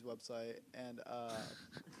Chinese website, and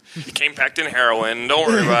He came packed in heroin. Don't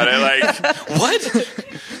worry about it. Like, what?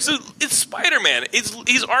 So it's Spider-Man. He's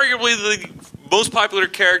arguably the most popular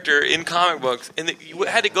character in comic books, and you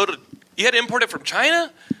had to import it from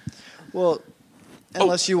China. well,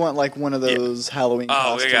 unless you want like one of those Halloween.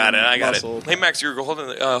 Oh, I got it. muscle. Hey, Max, you're hold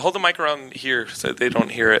the mic around here so they don't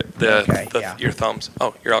hear it. Your thumbs.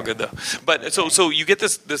 Oh, you're all good though. But so you get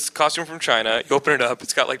this costume from China. You open it up.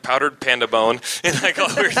 It's got like powdered panda bone and like all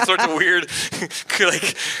sorts of weird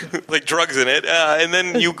like drugs in it. And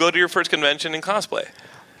then you go to your first convention and cosplay.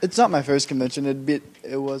 It's not my first convention.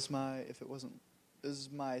 It was my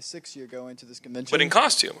 6th year going to this convention. But in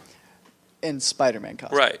costume. In Spider-Man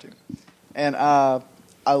costume. Right. Too. And I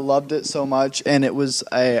loved it so much, and it was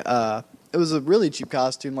a really cheap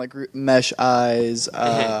costume, like mesh eyes.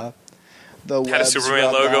 The Had a webs Superman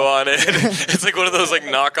rubbed logo out. on it. It's like one of those like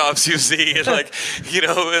knockoffs you see, and like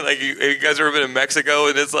and like you guys ever been in Mexico,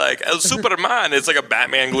 and it's like El Superman. It's like a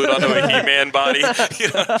Batman glued onto a He-Man body.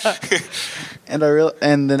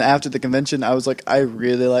 And then after the convention, I was like, I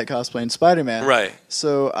really like cosplaying Spider-Man. Right.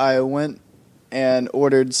 So I went and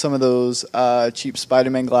ordered some of those cheap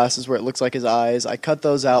Spider-Man glasses where it looks like his eyes. I cut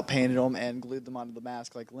those out, painted them, and glued them onto the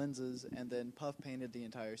mask like lenses, and then puff painted the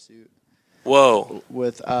entire suit. Whoa.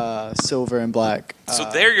 With silver and black. So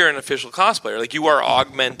there you're an official cosplayer. Like you are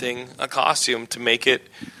augmenting a costume to make it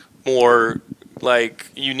more like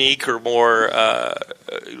unique or more,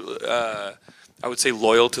 I would say,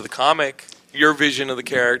 loyal to the comic. Your vision of the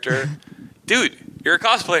character. Dude, you're a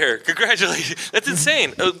cosplayer. Congratulations. That's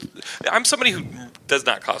insane. I'm somebody who does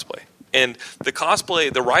not cosplay. And the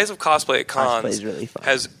rise of cosplay at cons Cosplay is really fun.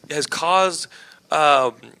 has caused...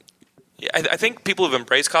 I think people have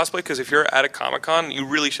embraced cosplay because if you're at a Comic-Con, you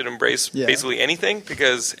really should embrace basically anything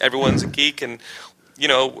because everyone's a geek and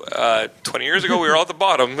 20 years ago we were all at the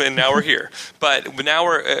bottom and now we're here. But now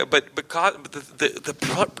we're the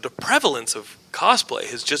prevalence of cosplay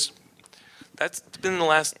has just that's been the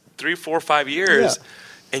last 3, 4, 5 years,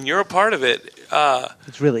 and you're a part of it.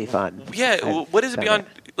 It's really fun. Yeah, what is it beyond?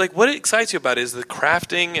 Like, what excites you about it? Is it the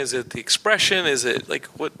crafting? Is it the expression? Is it like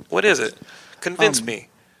what is it? Convince me.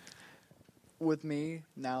 With me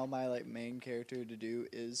now, my main character to do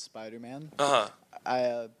is Spider-Man. Uh-huh.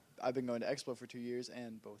 I I've been going to Explo for 2 years,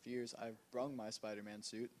 and both years I've brung my Spider-Man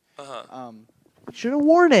suit. Should have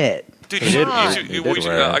worn it. Dude, He did you wear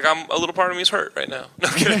it. like, I'm a little part of me is hurt right now. No,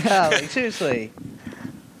 I'm kidding. Yeah, like, seriously.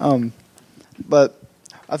 But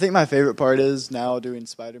I think my favorite part is now doing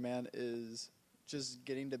Spider-Man is just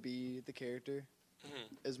getting to be the character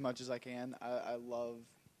as much as I can. I love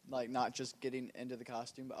like not just getting into the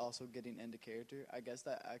costume, but also getting into character. I guess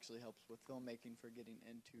that actually helps with filmmaking for getting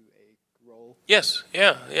into a role. Yes,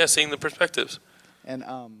 yeah, seeing the perspectives. And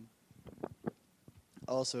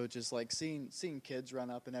also just like seeing kids run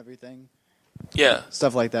up and everything. Yeah,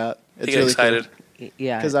 Stuff like that. It's you get really excited. cool.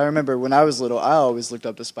 Yeah. Because I remember when I was little, I always looked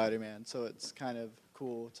up to Spider-Man, so it's kind of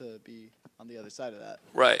cool to be on the other side of that.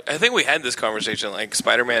 Right. I think we had this conversation. Like,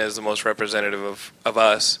 Spider-Man is the most representative of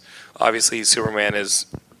us. Obviously, Superman is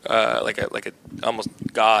like a almost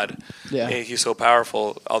god. Yeah. He's so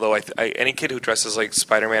powerful. Although any kid who dresses like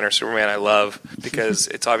Spider-Man or Superman, I love, because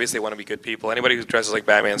it's obvious they want to be good people. Anybody who dresses like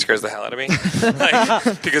Batman scares the hell out of me,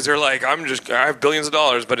 because they're like, I have billions of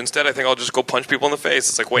dollars, but instead I think I'll just go punch people in the face.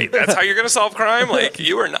 It's like, wait, that's how you're going to solve crime? Like,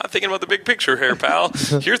 you are not thinking about the big picture here, pal.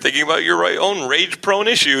 You're thinking about your own rage-prone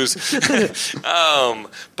issues.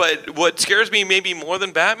 But what scares me maybe more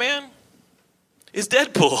than Batman is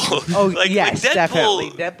Deadpool. Oh, like, yes, Deadpool, definitely.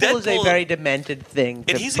 Deadpool is a very demented thing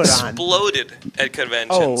to and he's put on. exploded at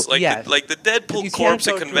conventions. Oh, like, yeah. the You Deadpool can't corpse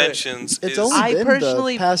go at to it. conventions It's is... only I been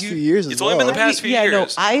personally- the past few years as It's well. only been the past few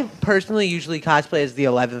years. No, I personally usually cosplay as the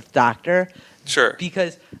 11th Doctor. Sure.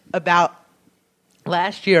 Because about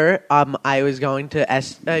last year, I was going to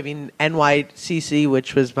NYCC,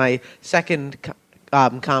 which was my second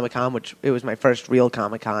Comic-Con, which it was my first real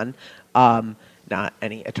Comic-Con, not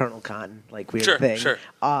any Eternal Con, like weird thing. Sure.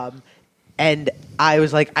 And I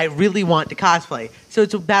was like, I really want to cosplay. So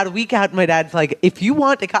it's about a week out, and my dad's like, if you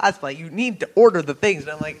want to cosplay, you need to order the things.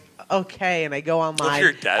 And I'm like, okay. And I go online. What if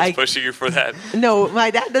your dad's pushing you for that? No,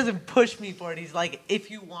 my dad doesn't push me for it. He's like,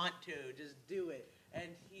 if you want to, just do it. And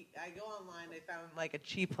I go online. I found like a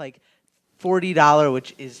cheap, like $40,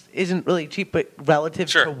 which isn't really cheap, but relative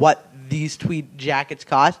to what these tweed jackets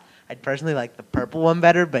cost. I'd personally like the purple one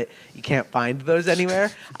better, but you can't find those anywhere.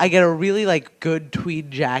 I get a really like good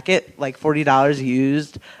tweed jacket, like $40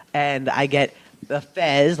 used, and I get the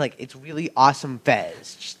fez, like it's really awesome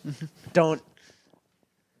fez. Just don't.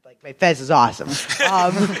 My fez is awesome.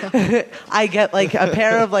 I get like a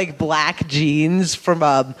pair of like black jeans from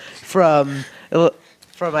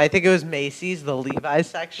I think it was Macy's, the Levi's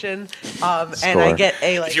section, and I get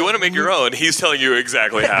a like. If you want to make your own, he's telling you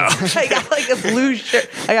exactly how. I got like a blue shirt.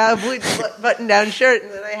 I got a blue button-down shirt,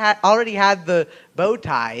 and then I already had the bow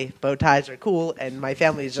tie. Bow ties are cool, and my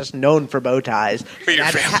family is just known for bow ties. Wait, your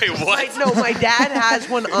family what? No, my dad has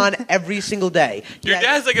one on every single day. Your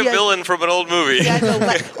dad's like a villain from an old movie. He has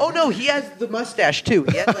the mustache too.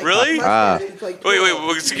 He has, like, Really? It's like,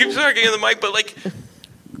 Wait, keep talking in the mic, but like,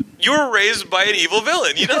 you were raised by an evil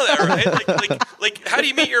villain. You know that, right? Like, how do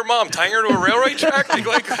you meet your mom? Tying her to a railroad track? Like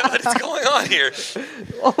what is going on here?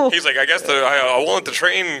 He's like, I guess I won't let the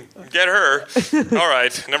train get her. All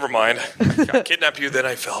right, never mind. I kidnapped you, then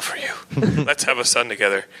I fell for you. Let's have a son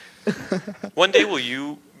together. One day, will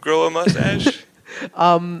you grow a mustache?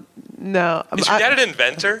 No. Is your dad an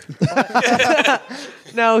inventor?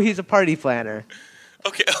 No, he's a party planner.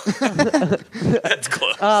 Okay, that's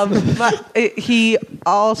close. He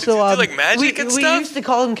also Does he do, like, magic and we stuff? used to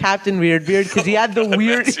call him Captain Weirdbeard because he had the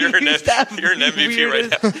weird. You're an MVP right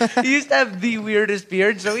now. He used to have the weirdest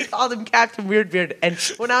beard, so we called him Captain Weirdbeard. And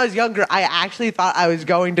when I was younger, I actually thought I was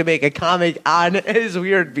going to make a comic on his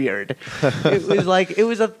weird beard. It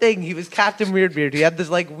was a thing. He was Captain Weirdbeard. He had this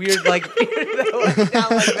like weird like beard that went down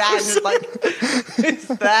like that, and it's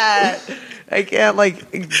that. I can't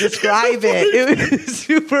like describe it. It was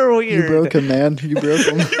super weird. You broke him, man. You broke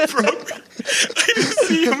him. I just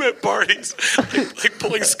see him at parties, like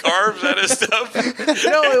pulling scarves out of stuff.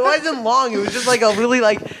 No, it wasn't long. It was just like a really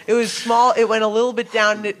like. It was small. It went a little bit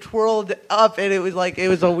down and it twirled up, and it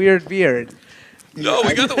was a weird beard. No,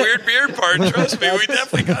 we got the weird beard part. Trust me, we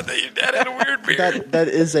definitely got that. Your dad had a weird beard. That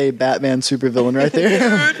is a Batman supervillain right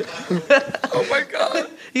there. Dude. Oh my god.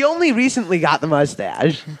 He only recently got the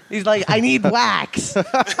mustache. He's like, I need wax.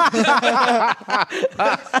 It's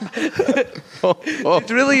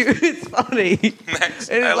funny. Max,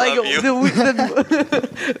 And I it's like love you.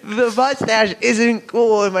 the mustache isn't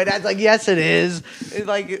cool, and my dad's like, yes, it is. It's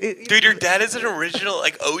like, Dude, your dad is an original,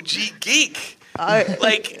 like, OG geek.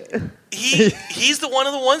 He's the one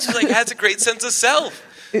of the ones who like has a great sense of self.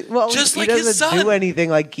 Just like his son. He doesn't do anything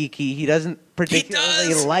like geeky. He doesn't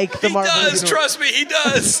particularly like the Marvel Universe. Trust me, he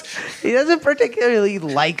does. He doesn't particularly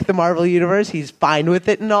like the Marvel Universe. He's fine with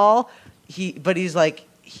it and all. But he's like,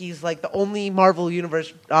 he's like the only Marvel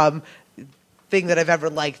Universe thing that I've ever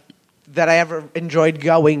liked, that I ever enjoyed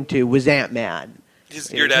going to was Ant-Man.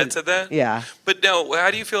 Your dad said that? Yeah. But no,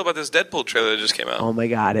 how do you feel about this Deadpool trailer that just came out? Oh my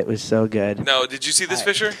god, it was so good. No, did you see this,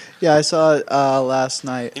 Fisher? Yeah, I saw it last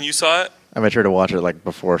night. And you saw it? I made sure to watch it like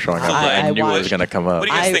before showing up. I knew it was going to come up. What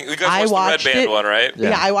do you guys think? You guys watched the Red Band one, right?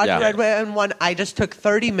 Yeah, I watched the Red Band one. I just took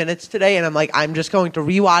 30 minutes today, and I'm like, I'm just going to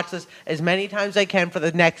rewatch this as many times as I can for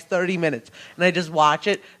the next 30 minutes. And I just watch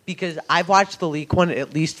it because I've watched the leak one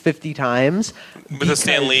at least 50 times. With the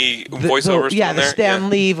Stan Lee voiceovers Yeah, the there? Stan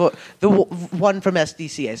Lee, the one from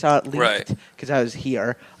SDC. I saw it leaked because I was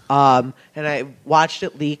here. And I watched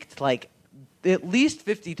it leaked like at least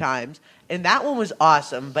 50 times. And that one was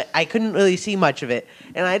awesome, but I couldn't really see much of it.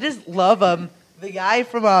 And I just love the guy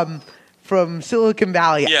from Silicon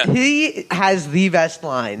Valley. Yeah. He has the best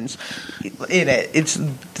lines in it. It's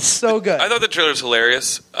so good. I thought the trailer was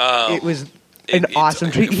hilarious. It was an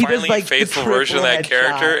awesome treat. He does like a faithful the version of that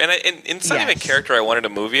triple character, headshot. and it's not even a character I wanted a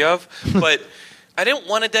movie of, but I didn't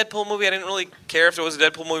want a Deadpool movie. I didn't really care if it was a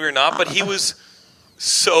Deadpool movie or not. But he was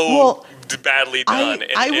so badly done.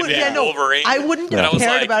 Wolverine. I wouldn't have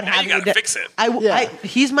cared about having. You gotta fix it.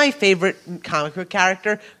 He's my favorite comic book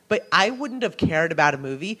character, but I wouldn't have cared about a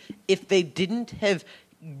movie if they didn't have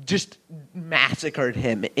just massacred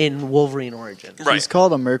him in Wolverine Origins. Right. He's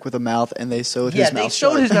called a merc with a mouth, and they sewed his mouth shut. Yeah, they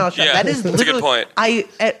sewed his mouth shut. Yeah, that is that's a good point.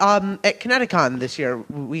 At Connecticut this year,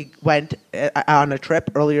 we went on a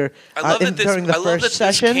trip earlier during the first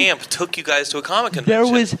session. This camp took you guys to a comic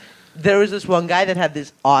convention. There was this one guy that had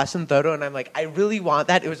this awesome photo, and I'm like, I really want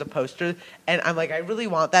that. It was a poster, and I'm like, I really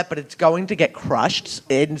want that, but it's going to get crushed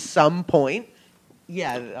in some point.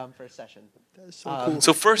 Yeah, first session. That's so cool.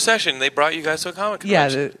 So first session, they brought you guys to a comic Yeah,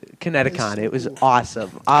 convention. the Connecticut. It was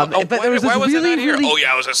awesome. But there was why this was really, it not here? really, Oh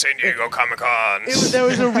yeah, it was a San Diego Comic Con. there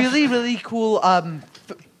was a really, really cool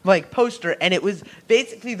poster, and it was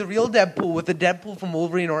basically the real Deadpool with the Deadpool from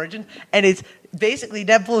Wolverine Origins, and it's basically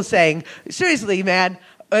Deadpool saying, seriously, man,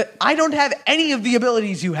 I don't have any of the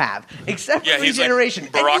abilities you have, except for regeneration.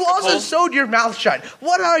 Like and you also sewed your mouth shut.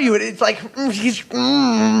 What are you? And it's like, he's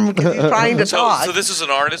trying to talk. So this is an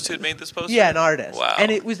artist who had made this poster? Yeah, an artist. Wow.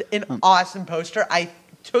 And it was an awesome poster. I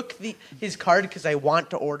took his card because I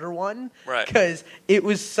want to order one. Right. Because it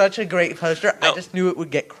was such a great poster. I just knew it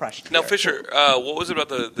would get crushed. Now, here. Fisher, what was it about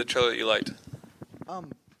the trailer that you liked?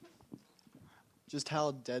 Just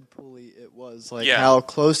how Deadpool-y it was. Like how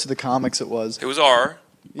close to the comics it was. It was R.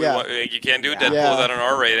 Yeah. You can't do a Deadpool without an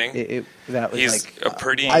R rating. He's a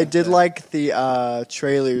pretty... I did like the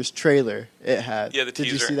trailer it had. Yeah, the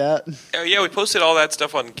teaser. Did you see that? Oh, yeah, we posted all that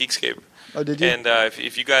stuff on Geekscape. Oh, did you? And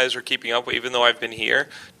if you guys are keeping up, even though I've been here,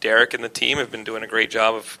 Derek and the team have been doing a great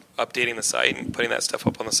job of updating the site and putting that stuff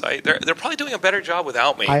up on the site. They're probably doing a better job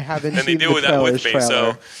without me I haven't than they seen do the with me. trailer.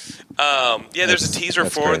 So, there's a teaser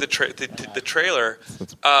for great. the trailer.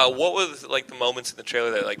 What was like the moments in the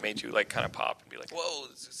trailer that like made you like kind of pop and be like, "Whoa,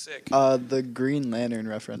 this is sick"? The Green Lantern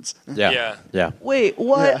reference. Yeah. Wait,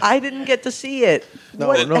 what? Yeah. I didn't get to see it.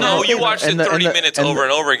 No, You watched it 30 minutes over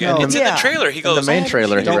and over again. No, it's in the trailer. He goes, in the main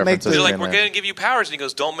trailer, he Don't make references they're the- like, in "We're there. going to give you powers," and he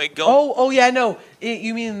goes, "Don't make go." Oh yeah, no.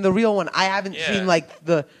 You mean the real one? I haven't seen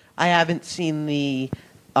I haven't seen the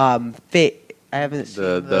I haven't seen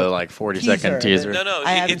the like 40-second teaser. No,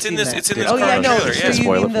 I haven't it's in seen this. that. It's in this Oh yeah, current no. trailer. So Yeah. you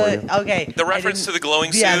Spoil mean it for okay? The reference to the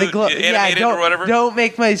glowing suit, animated or whatever. Don't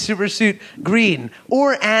make my super suit green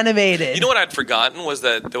or animated. You know what I'd forgotten was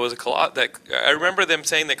that there was I remember them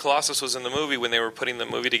saying that Colossus was in the movie when they were putting the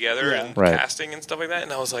movie together and casting and stuff like that,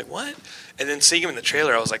 and I was like, what? And then seeing him in the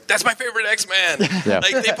trailer, I was like, that's my favorite X-Man.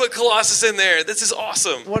 Like they put Colossus in there. This is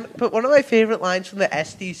awesome. But one of my favorite lines from the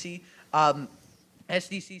SDCC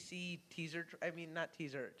teaser. I mean, not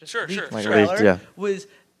teaser. Just leaked trailer was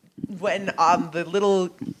when the little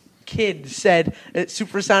kid said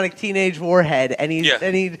Supersonic Teenage Warhead, and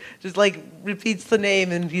he just like repeats the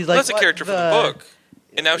name, and he's like, that's a character from the book.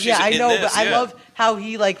 And now she's I know, this, but I love how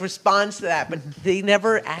he like responds to that, but they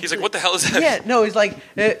never actually. He's like, "What the hell is that?" Yeah, no, he's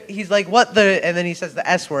like, "What the?" And then he says the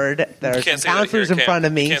S word. There's some counselors in front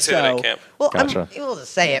of me, you can't say that at camp. Well, Gotcha. I'm able to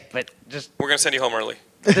say it, but just we're gonna send you home early.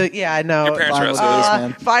 yeah, I know. Your parents are Final days, outside.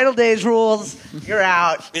 man. Final days rules. You're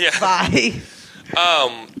out. Yeah. Bye.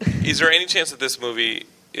 Is there any chance that this movie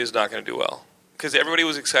is not going to do well? Because everybody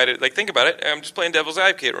was excited. Like, think about it. I'm just playing devil's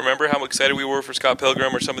advocate. Remember how excited we were for Scott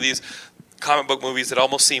Pilgrim or some of these comic book movies that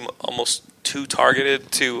almost seem almost too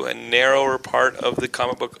targeted to a narrower part of the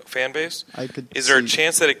comic book fan base? Is there a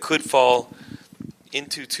chance that it could fall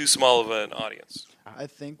into too small of an audience? I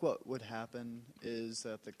think what would happen is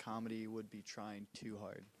that the comedy would be trying too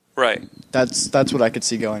hard. Right. That's what I could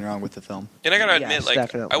see going wrong with the film. And I gotta Yes, admit, like,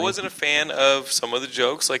 definitely. I wasn't a fan of some of the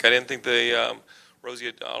jokes. Like, I didn't think the Rosie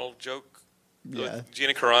O'Donnell joke Yeah. with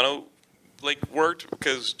Gina Carano worked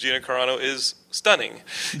because Gina Carano is stunning.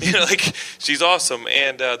 Like, she's awesome.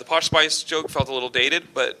 And the Posh Spice joke felt a little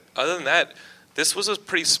dated, but other than that, this was a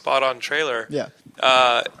pretty spot on trailer. Yeah.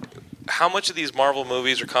 How much of these Marvel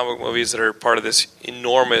movies or comic book movies that are part of this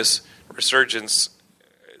enormous resurgence?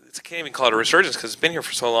 I can't even call it a resurgence because it's been here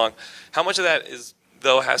for so long. How much of that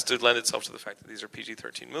has to lend itself to the fact that these are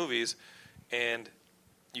PG-13 movies, and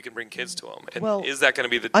you can bring kids to them? And Well, is that going to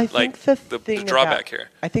be the thing drawback here?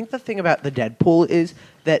 I think the thing about the Deadpool is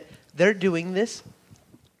that they're doing this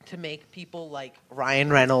to make people like Ryan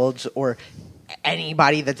Reynolds or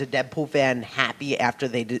anybody that's a Deadpool fan happy after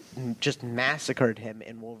they just massacred him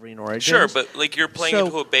in Wolverine Origins. Sure, but you're playing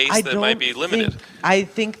into a base that might be limited. I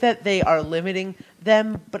think that they are limiting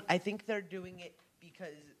them, but I think they're doing it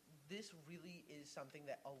because this really is something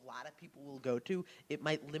that a lot of people will go to. It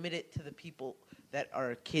might limit it to the people that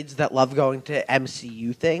are kids that love going to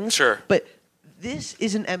MCU things. Sure. But this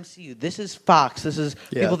isn't MCU. This is Fox. This is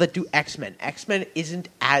Yeah. people that do X-Men. X-Men isn't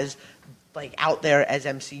as out there as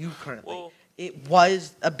MCU currently. Well, it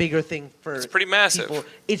was a bigger thing for It's pretty massive. people.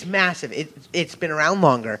 It's massive. It's been around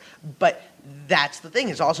longer, but that's the thing.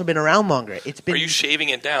 It's also been around longer. It's been. Are you shaving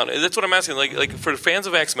it down? That's what I'm asking. Like for the fans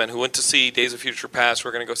of X-Men who went to see Days of Future Past,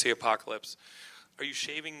 we're going to go see Apocalypse. Are you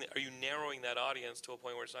narrowing that audience to a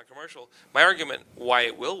point where it's not commercial? My argument why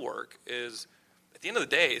it will work is, at the end of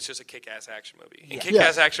the day, it's just a kick-ass action movie. And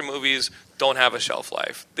kick-ass action movies don't have a shelf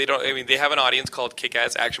life. They don't. I mean, they have an audience called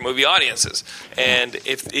kick-ass action movie audiences. And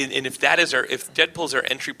if Deadpool's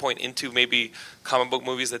their entry point into maybe comic book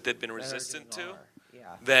movies that they've been resistant to,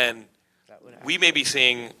 then we may be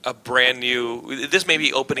seeing a brand new. This may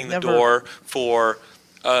be opening the door for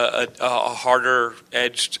a harder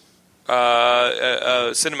edged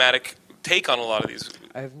cinematic take on a lot of these.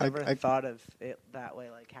 I've never thought of it that way,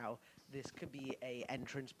 like how this could be a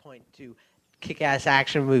entrance point to kick-ass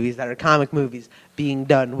action movies that are comic movies being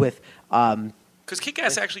done with. Because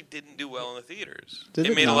Kick-Ass actually didn't do well in the theaters.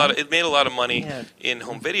 It made a lot of money in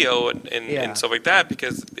home video and stuff like that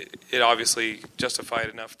because it obviously justified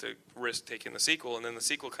enough to risk taking the sequel, and then the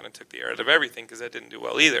sequel kind of took the air out of everything because that didn't do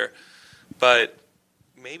well either. But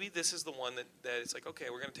maybe this is the one that it's like, okay,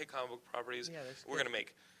 we're going to take comic book properties, we're going to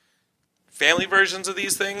make family versions of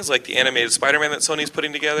these things, like the animated Spider-Man that Sony's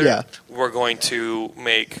putting together. Yeah. We're going to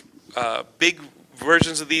make big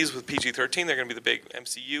versions of these with PG-13. They're going to be the big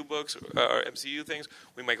MCU books or MCU things.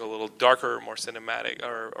 We might go a little darker, more cinematic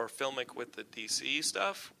or filmic with the DC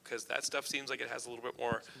stuff because that stuff seems like it has a little bit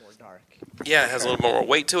more. It's more dark. Yeah, it has a little more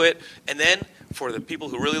weight to it. And then for the people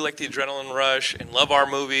who really like the adrenaline rush and love our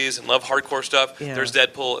movies and love hardcore stuff, there's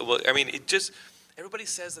Deadpool. Well, I mean, it just. Everybody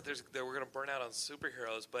says that we're going to burn out on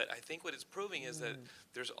superheroes, but I think what it's proving is that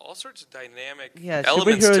there's all sorts of dynamic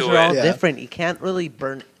elements to it. Superheroes are all different. You can't really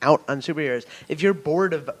burn out on superheroes. If you're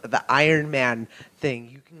bored of the Iron Man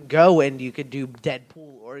thing, you can go and you could do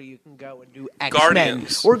Deadpool, or you can go and do X-Men.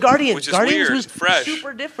 Guardians. Or Guardians. Which is Guardians weird, was fresh.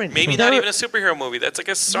 super different. Maybe not even a superhero movie. That's like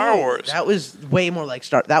a Star Wars. That was way more like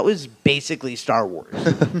That was basically Star Wars.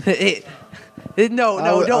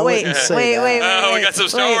 No, don't wait. Wait. Oh, we got some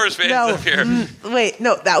Star Wars fans up here. Wait,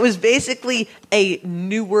 no, that was basically a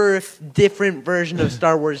newer, different version of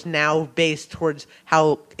Star Wars now based towards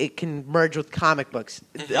how it can merge with comic books.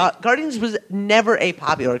 Guardians was never a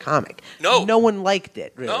popular comic. No one liked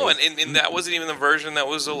it, really. No, and that wasn't even the version that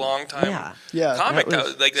was a long time comic.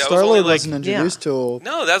 Star-Lord wasn't introduced till...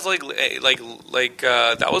 No, that's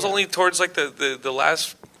that was only towards the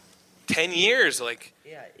last 10 years.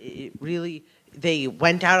 It really... They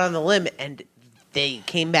went out on the limb and they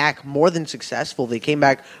came back more than successful. They came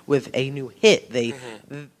back with a new hit. This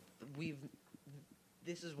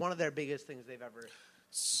is one of their biggest things they've ever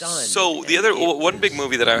done. So the other one big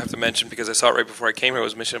movie that I have to mention because I saw it right before I came here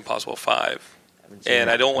was Mission Impossible 5. And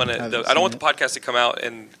I don't want the podcast to come out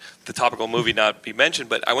and the topical movie not be mentioned,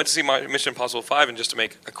 but I went to see Mission Impossible 5, and just to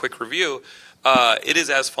make a quick review, it is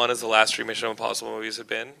as fun as the last 3 Mission Impossible movies have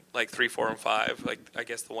been, like 3, 4, and 5. Like I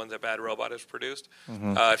guess the ones that Bad Robot has produced.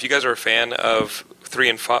 If you guys are a fan of 3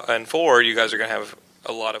 and 4, you guys are going to have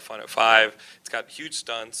a lot of fun at 5. It's got huge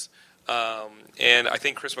stunts. And I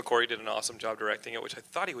think Chris McQuarrie did an awesome job directing it, which I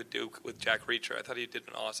thought he would do with Jack Reacher. I thought he did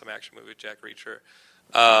an awesome action movie with Jack Reacher.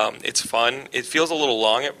 It's fun. It feels a little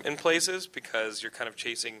long in places because you're kind of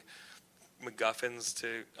chasing MacGuffins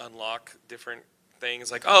to unlock different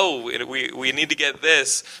things like, oh, we need to get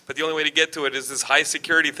this, but the only way to get to it is this high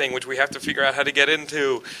security thing, which we have to figure out how to get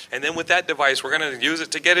into. And then with that device, we're going to use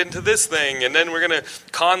it to get into this thing, and then we're going to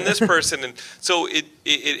con this person. And so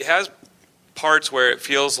it has parts where it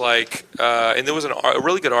feels like, and there was a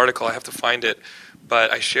really good article, I have to find it,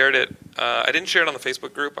 but I shared it. I didn't share it on the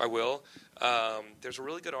Facebook group, I will. There's a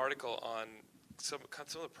really good article on some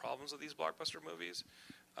of the problems of these blockbuster movies,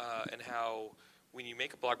 and how when you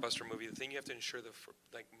make a blockbuster movie, the thing you have to ensure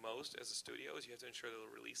most as a studio is you have to ensure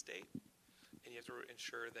the release date, and you have to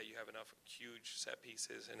ensure that you have enough huge set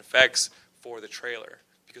pieces and effects for the trailer,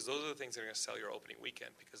 because those are the things that are going to sell your opening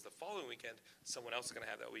weekend, because the following weekend, someone else is going to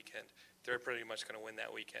have that weekend. They're pretty much going to win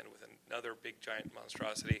that weekend with another big, giant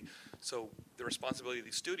monstrosity. So the responsibility of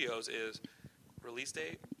these studios is release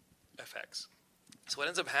date, effects. So what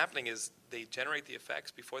ends up happening is they generate the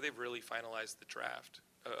effects before they've really finalized the draft,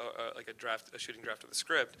 a shooting draft of the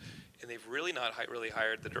script, and they've really not really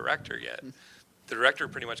hired the director yet. The director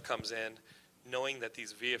pretty much comes in knowing that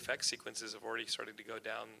these VFX sequences have already started to go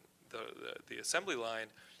down the assembly line.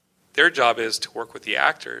 Their job is to work with the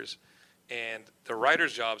actors, and the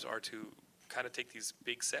writers' jobs are to kind of take these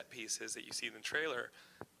big set pieces that you see in the trailer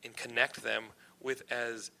and connect them with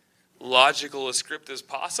as logical a script as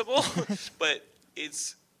possible. But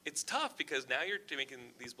it's tough, because now you're making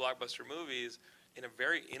these blockbuster movies in a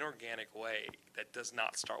very inorganic way that does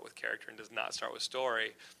not start with character and does not start with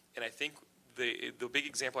story. And I think the big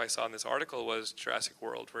example I saw in this article was Jurassic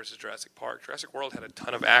World versus Jurassic Park. Jurassic World had a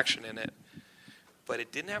ton of action in it, but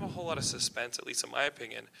it didn't have a whole lot of suspense, at least in my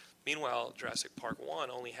opinion. Meanwhile, Jurassic Park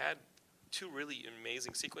 1 only had 2 really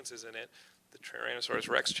amazing sequences in it, the Tyrannosaurus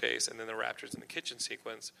Rex chase and then the raptors in the kitchen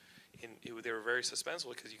sequence. And they were very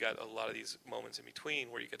suspenseful because you got a lot of these moments in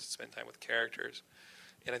between where you get to spend time with characters.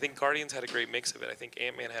 And I think Guardians had a great mix of it. I think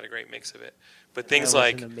Ant-Man had a great mix of it. But things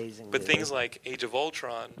like Age of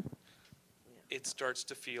Ultron, it starts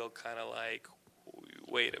to feel kind of like,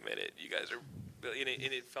 wait a minute, you guys are,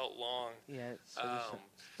 and it felt long. Yeah, it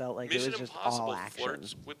felt like Mission it was just Impossible all action.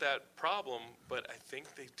 flirts with that problem, but I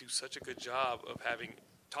think they do such a good job of having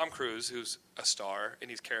Tom Cruise, who's a star and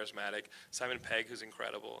he's charismatic, Simon Pegg, who's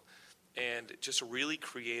incredible, and just really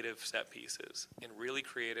creative set pieces and really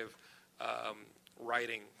creative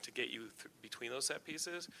writing to get you between those set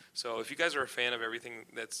pieces. So if you guys are a fan of everything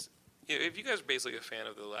if you guys are basically a fan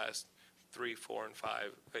of the last 3, 4, and 5,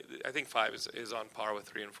 I think 5 is on par with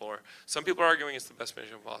 3 and 4. Some people are arguing it's the best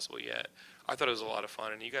Mission Impossible yet. I thought it was a lot of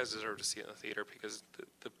fun, and you guys deserve to see it in the theater because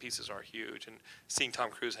the pieces are huge, and seeing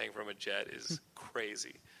Tom Cruise hang from a jet is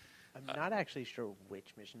crazy. I'm not actually sure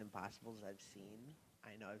which Mission Impossibles I've seen.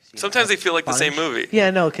 I know I've seen. Sometimes they feel like the same movie.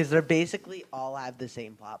 Yeah, no, because they're basically all have the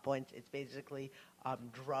same plot points. It's basically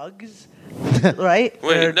drugs, right?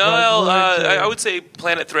 Wait, no, I would say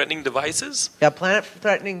planet-threatening devices. Yeah,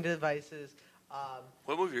 planet-threatening devices.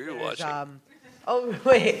 What movie are you watching? Oh,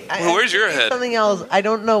 wait. Where's your head? Something else. I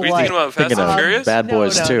don't know what. Are you thinking about Fast and Furious? Bad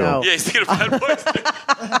Boys 2. No. Yeah, he's thinking of Bad Boys 2.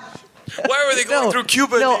 Why were they going through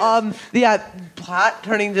Cuba? No, plot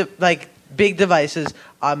turning to, big devices,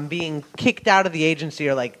 being kicked out of the agency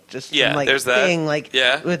or, just there's thing,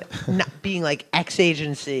 that. with not being,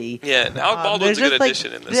 X-agency. Yeah, Alec Baldwin's a good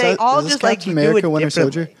addition in this. They all just, Captain do America it Winter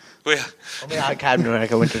differently. Soldier? Well, yeah. Oh my God, Captain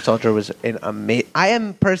America Winter Soldier was an amazing. I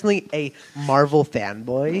am personally a Marvel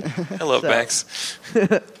fanboy. Hello, Max.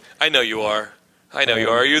 I know you are.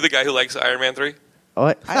 Are you the guy who likes Iron Man 3?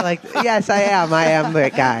 Oh, yes, I am. I am the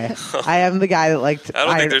guy. I am the guy that liked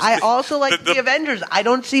Iron. I also like the Avengers. I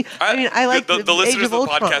don't see. I like the listeners Age of the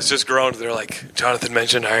Ultron. podcast just groaned. They're like, Jonathan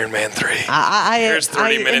mentioned Iron Man 3. Here's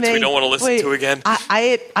 30 minutes we don't want to listen to again.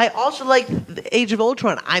 I also like the Age of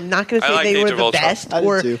Ultron. I'm not going to say they were the best I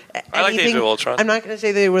or do too. anything. I like Age of Ultron. I'm not going to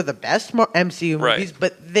say they were the best MCU movies,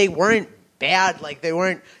 but they weren't bad. They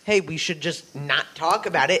weren't, hey, we should just not talk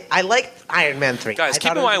about it. I liked Iron Man 3. Guys,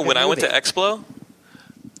 keep in mind, when I went to Explo,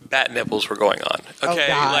 bat nipples were going on. Okay,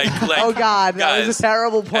 oh God, that was a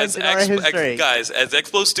terrible point in our history. Guys, as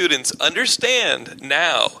Explo students, understand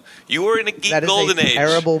now. You were in a geek golden age.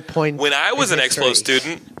 Terrible point. When I was an Explo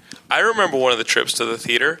student, I remember one of the trips to the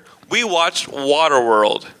theater. We watched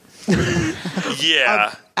Waterworld.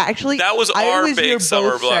 Yeah. Actually, that was our big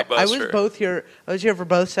summer blockbuster. I was here for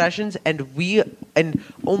both sessions, and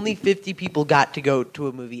only 50 people got to go to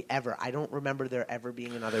a movie ever. I don't remember there ever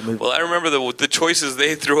being another movie. Well, I remember the choices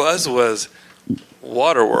they threw us was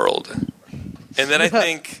Waterworld, and then I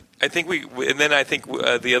think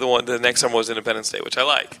the other one, the next one was Independence Day, which I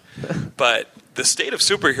like, but the state of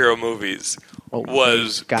superhero movies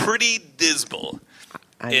was pretty dismal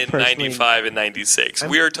in 95 and 96.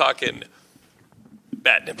 We are talking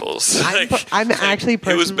bad nipples. I'm actually it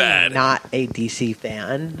was personally bad. not a DC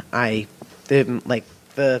fan. I didn't like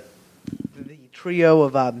the trio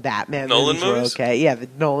of Batman Nolan movies. Were movies? okay, yeah, the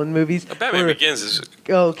Nolan movies. Batman were Begins is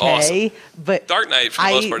okay, awesome. but Dark Knight, for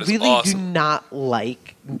the most part, is I really awesome. do not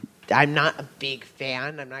like. I'm not a big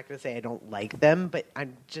fan. I'm not going to say I don't like them, but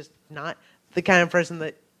I'm just not the kind of person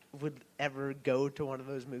that would ever go to one of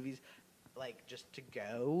those movies, like just to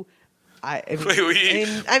go. I mean, go now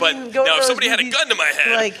to if those somebody had a movies, gun to my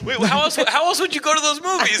head, like, wait, how else would you go to those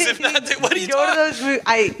movies if not? What are you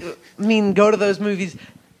talking? Go to those movies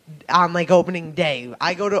on like opening day.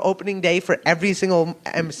 I go to opening day for every single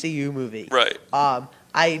MCU movie. Right.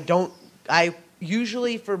 I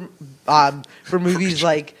usually for movies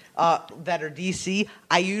like that are DC,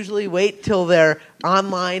 I usually wait till they're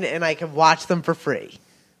online and I can watch them for free.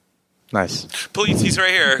 Nice. Please, he's right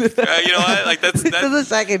here. You know what? Like that's This is the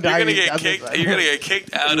second you're time gonna he's get done kicked. this. You're gonna get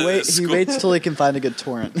kicked out of this He school. waits till he can find a good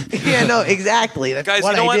torrent. Yeah, no, exactly. That's Guys,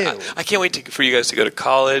 what you know I what? do. I can't wait for you guys to go to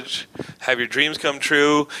college, have your dreams come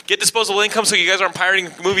true, get disposable income, so you guys aren't pirating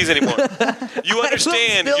movies anymore. You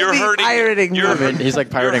understand? still You're be hurting. pirating You're, movies. He's like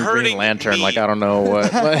pirating you're hurting Green Lantern. me. Like, I don't know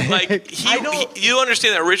what. Like you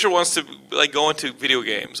understand that Richard wants to like go into video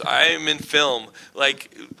games. I'm in film.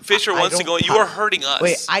 Like Fisher wants to go. You are hurting us.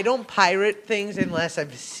 Wait, I don't pirate things unless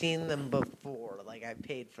I've seen them before. Like I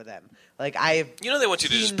paid for them. Like I've. You know they want you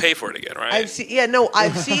to just pay for it again, right? I've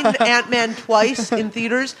seen Ant-Man twice in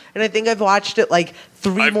theaters, and I think I've watched it like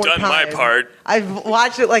three I've more times. done my part. I've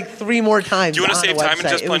watched it like 3 more times. Do you wanna on save the time and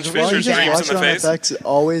website. just It punch was Fisher's really dreams bad. in the face? FX, it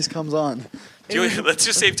always comes on. Let's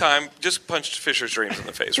just save time. Just punch Fisher's dreams in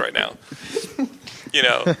the face right now. You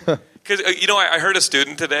know, because I heard a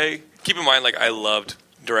student today. Keep in mind, like I loved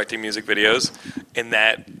directing music videos, and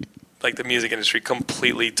that like the music industry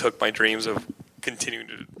completely took my dreams of continuing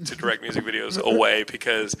to direct music videos away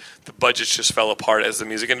because the budgets just fell apart as the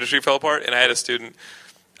music industry fell apart. And I had a student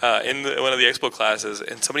in one of the Explo classes,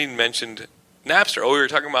 and somebody mentioned Napster. Oh, we were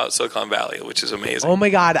talking about Silicon Valley, which is amazing. Oh my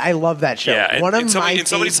god, I love that show. Yeah,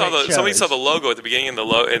 somebody saw shows. the logo at the beginning in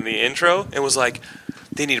the intro and was like,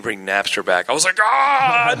 they need to bring Napster back. I was like,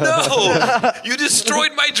 no, you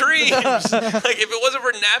destroyed my dreams. Like if it wasn't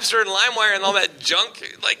for Napster and LimeWire and all that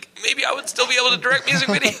junk, like maybe I would still be able to direct music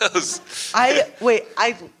videos.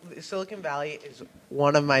 Silicon Valley is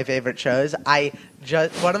one of my favorite shows.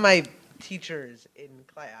 One of my teachers in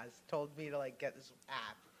class told me to like get this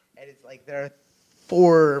app, and it's like there are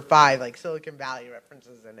 4 or 5 like Silicon Valley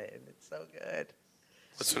references in it, and it's so good.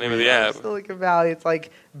 What's the name of the app? Silicon Valley. It's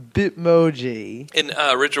like Bitmoji.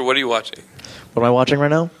 And Richard, what are you watching? What am I watching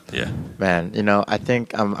right now? Yeah. Man, I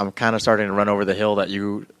think I'm kind of starting to run over the hill that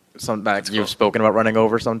you've spoken about running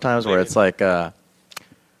over sometimes, where it's like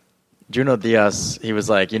Juno Diaz. He was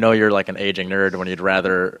like, you're like an aging nerd when you'd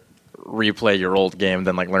rather replay your old game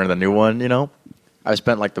than like learn the new one. I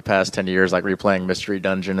spent like the past 10 years like replaying Mystery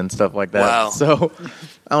Dungeon and stuff like that. Wow. So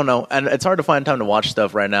I don't know, and it's hard to find time to watch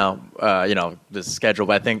stuff right now. This schedule,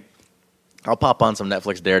 but I think I'll pop on some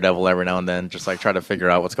Netflix Daredevil every now and then, just like try to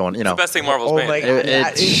figure out what's going. It's the best thing Marvel's made. My god,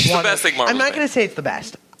 It's the best thing Marvel's I'm not made. going to say it's the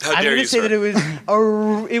best. How I'm dare going you, to say sir. that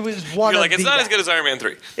it was one. You're of like, it's the not as best. good as Iron Man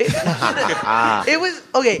 3. It was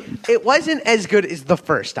okay. It wasn't as good as the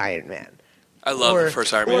first Iron Man. I love the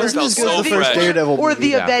first Iron Man. or It felt as good as so the first fresh. Daredevil or movie. the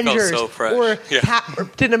Yeah. Avengers, Felt so fresh. or Yeah.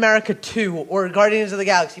 Captain America 2, or Guardians of the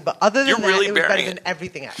Galaxy. But other than You're that, really it was better burying than it.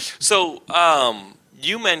 everything else. So,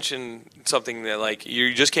 you mentioned something that like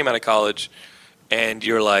you just came out of college, and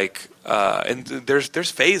you're like, and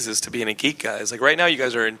there's phases to being a geek, guys. Like right now, you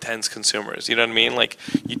guys are intense consumers. You know what I mean? Like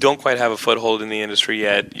you don't quite have a foothold in the industry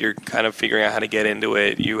yet. You're kind of figuring out how to get into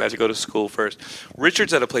it. You have to go to school first.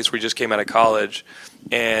 Richard's at a place where he just came out of college,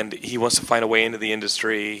 and he wants to find a way into the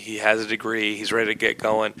industry. He has a degree. He's ready to get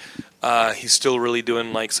going. He's still really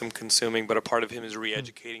doing like some consuming, but a part of him is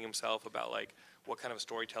re-educating himself about like what kind of a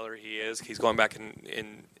storyteller he is. He's going back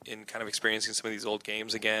in kind of experiencing some of these old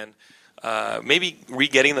games again. Maybe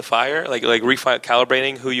re-getting the fire, like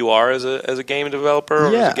recalibrating who you are as a game developer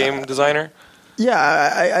or as a game designer.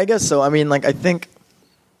 Yeah, I guess so. I mean, like I think,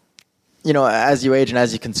 as you age and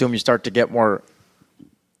as you consume, you start to get more.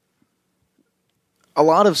 A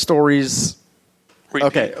lot of stories. Repeat.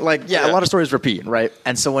 Okay, a lot of stories repeat, right?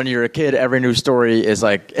 And so when you're a kid, every new story is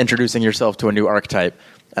like introducing yourself to a new archetype.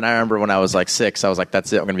 And I remember when I was like 6, I was like,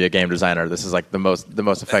 "That's it. I'm going to be a game designer. This is like the most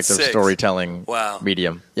effective storytelling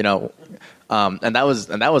medium." And that was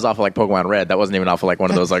off of like Pokemon Red. That wasn't even off of like one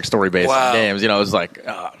of those like story based games. It was like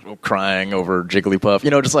crying over Jigglypuff.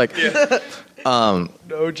 Just like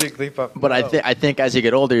No Jigglypuff. But I think as you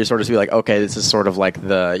get older, you sort of feel like, okay, this is sort of like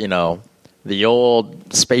the the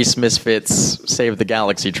old Space Misfits save the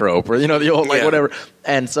galaxy trope, or the old whatever.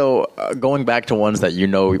 And so going back to ones that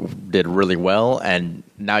did really well, and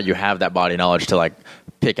now you have that body knowledge to like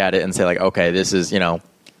pick at it and say like, okay, this is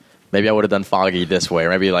maybe I would have done Foggy this way, or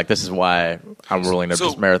maybe like this is why I'm willing to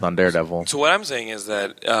just marathon Daredevil. So what I'm saying is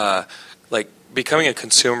that like becoming a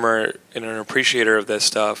consumer and an appreciator of this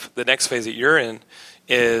stuff, the next phase that you're in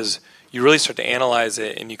is you really start to analyze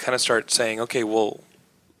it, and you kind of start saying, okay, well,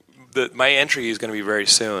 my entry is going to be very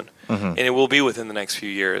soon, and it will be within the next few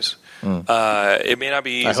years. It may not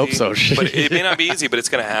be easy. I hope so. But it may not be easy, but it's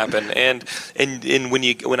going to happen. And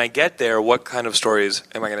when I get there, what kind of stories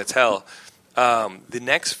am I going to tell? The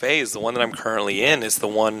next phase, the one that I'm currently in, is the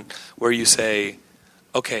one where you say,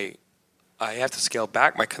 okay, I have to scale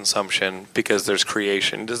back my consumption because there's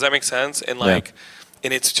creation. Does that make sense? And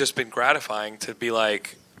and it's just been gratifying to be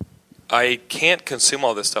like, I can't consume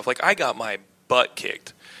all this stuff. Like, I got my butt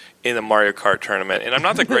kicked in the Mario Kart tournament, and I'm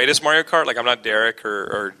not the greatest Mario Kart. Like, I'm not Derek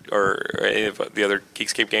or any of the other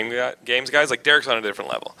Geekscape games guys. Like, Derek's on a different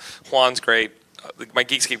level. Juan's great. My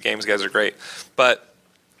Geekscape games guys are great. But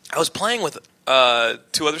I was playing with 2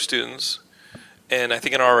 other students, and I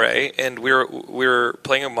think an RA, and we were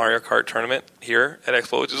playing a Mario Kart tournament here at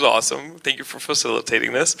Explo, which is awesome. Thank you for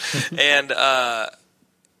facilitating this. and I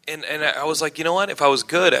was like, you know what? If I was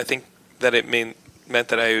good, I think that it meant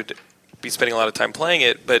that I would be spending a lot of time playing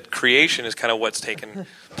it. But creation is kind of what's taken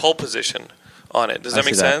pole position on it. Does that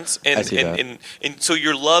make sense? And so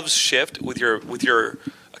your loves shift with your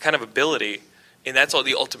kind of ability. And that's all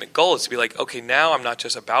the ultimate goal is to be like, okay, now I'm not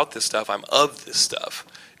just about this stuff, I'm of this stuff,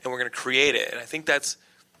 and we're going to create it. And I think that's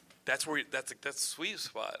the sweet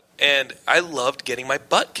spot. And I loved getting my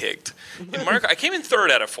butt kicked in Mario Kart. I came in 3rd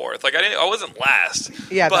out of 4th. Like I wasn't last.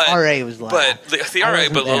 Yeah, but, the RA was last. But the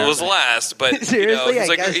RA was last. But seriously,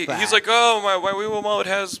 he's like, oh, my Wii mode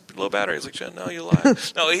has low battery. He's like, no, you lied.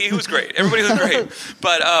 No, he was great. Everybody was great.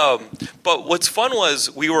 But what's fun was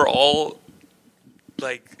we were all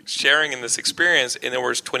like sharing in this experience, and there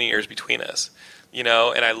was 20 years between us, and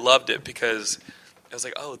I loved it because I was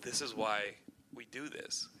like, oh, this is why we do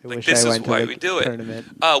this. Like, this is why we do it.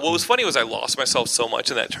 What was funny was I lost myself so much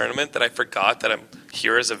in that tournament that I forgot that I'm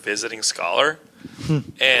here as a visiting scholar,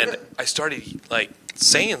 and I started like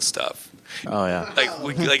saying stuff. Oh yeah. Like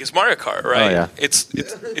it's Mario Kart, right? Oh, yeah.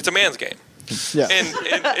 It's a man's game. Yeah.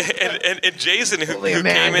 And Jason who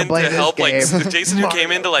came in to help Jason who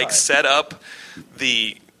came in to like set up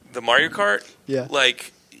the Mario Kart. Yeah.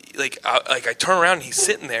 Like I turn around and he's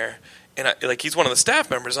sitting there, and he's one of the staff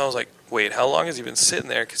members. And I was like, wait, how long has he been sitting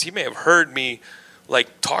there? Because he may have heard me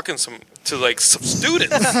like talking to some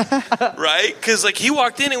students, right? Because like he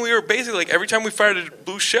walked in and we were basically like every time we fired a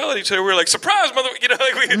blue shell at each other, we were like, surprise, mother, like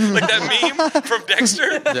that meme from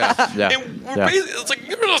Dexter. Yeah. And we're basically, it's like,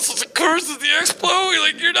 you're not supposed to curse at the Explo.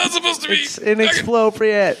 Like, you're not supposed to be. It's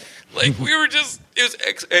inexpropriate. Like, we were just, it was,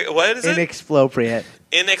 what is it? Inexpropriate.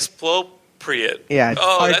 Inexpropriate. Yeah, it's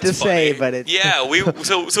hard to say, but it's... Yeah, we were...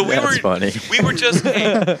 funny. We were just,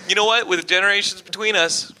 hey, you know what? With generations between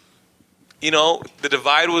us, the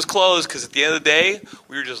divide was closed because at the end of the day,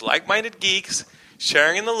 we were just like-minded geeks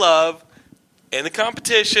sharing in the love and the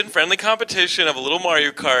competition, friendly competition of a little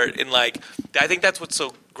Mario Kart. And, like, I think that's what's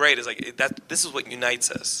so great is, like, this is what unites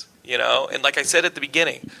us, And like I said at the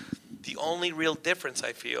beginning, the only real difference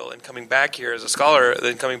I feel in coming back here as a scholar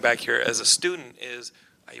than coming back here as a student is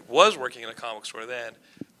I was working in a comic store then.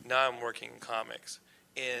 Now I'm working in comics.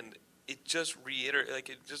 And it just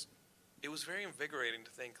it was very invigorating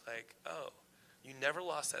to think like, oh, you never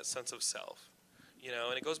lost that sense of self.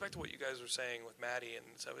 And it goes back to what you guys were saying with Maddy and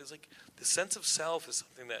stuff. It's like the sense of self is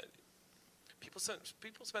something that people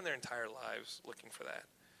spend their entire lives looking for that.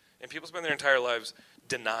 And people spend their entire lives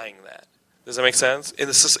denying that. Does that make sense?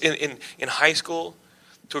 In high school,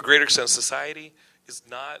 to a greater extent, society is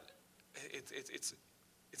not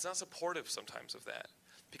it's not supportive sometimes of that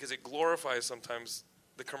because it glorifies sometimes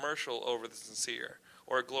the commercial over the sincere,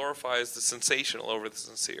 or it glorifies the sensational over the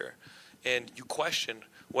sincere, and you question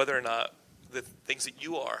whether or not the things that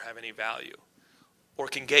you are have any value, or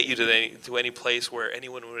can get you to any place where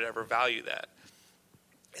anyone would ever value that.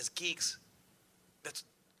 As geeks, that's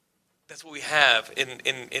what we have, and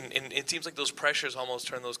it seems like those pressures almost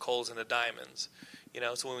turn those coals into diamonds.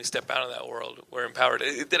 So when we step out of that world, we're empowered.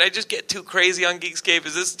 Did I just get too crazy on Geekscape?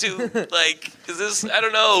 Is this too, is this, I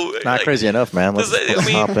don't know. Not crazy enough, man. Let's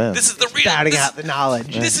hop in. This is the real. Spouting out the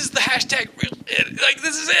knowledge. This is the hashtag real.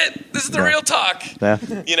 This is it. This is the real talk. Yeah.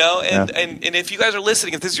 And if you guys are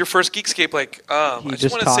listening, if this is your first Geekscape, I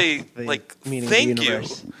just want to say, thank you.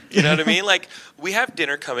 You know what I mean? We have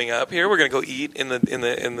dinner coming up here. We're going to go eat in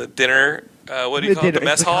the dinner what do you call it? The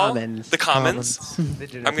mess hall? Commons. The commons. The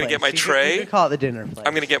dinner I'm going to get my place. tray. You can call it the dinner place.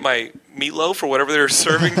 I'm going to get my meatloaf or whatever they're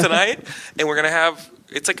serving tonight, and we're going to have.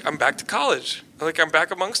 It's like I'm back to college. Like I'm back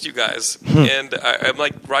amongst you guys, and I'm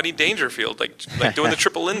like Rodney Dangerfield, like doing the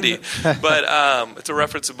triple Lindy. But it's a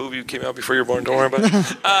reference to a movie that came out before you were born. Don't worry about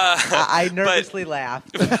it. I nervously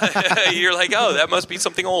laughed. You're like, oh, that must be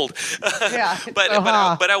something old. Yeah. but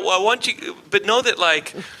I want you. But know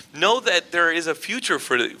that there is a future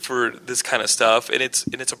for this kind of stuff, and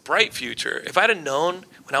it's a bright future. If I'd have known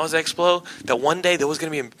when I was at Explo that one day there was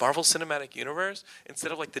going to be a Marvel Cinematic Universe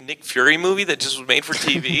instead of like the Nick Fury movie that just was made for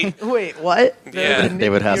TV. Wait, what? Yeah. The Nick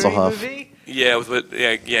David Fury Hasselhoff. movie? Yeah,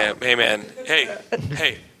 yeah. Hey, man.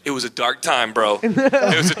 Hey. It was a dark time, bro. It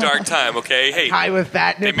was a dark time. Okay. Hey. Guy with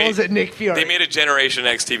fat nipples at Nick Fury. They made a Generation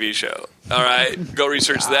X TV show. All right, go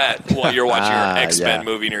research that while you're watching your X-Men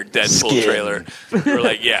movie and your Deadpool trailer. You were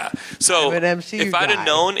like, yeah. So I'm an MCU if I'd have guy,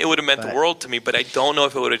 known, it would have meant the world to me. But I don't know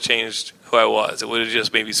if it would have changed who I was. It would have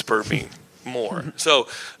just maybe spurred me more. So,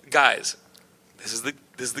 guys, this is the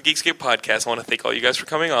Geekscape podcast. I want to thank all you guys for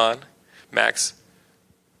coming on. Max,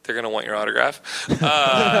 they're going to want your autograph.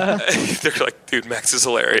 They're like, dude, Max is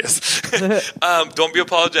hilarious. Don't be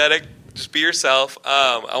apologetic. Just be yourself.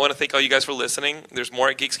 I want to thank all you guys for listening. There's more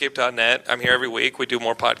at geekscape.net. I'm here every week. We do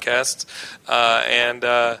more podcasts.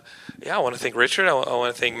 I want to thank Richard. I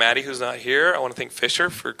want to thank Maddy, who's not here. I want to thank Fisher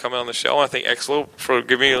for coming on the show. I want to thank Explo for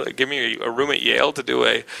giving me a room at Yale to do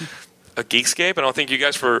a Geekscape. And I want to thank you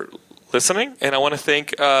guys for listening. And I want to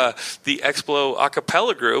thank the Explo a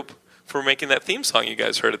cappella group for making that theme song you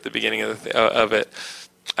guys heard at the beginning of it.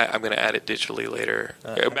 I'm going to add it digitally later.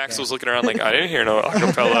 Max was looking around like, I didn't hear no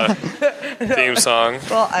acapella theme song.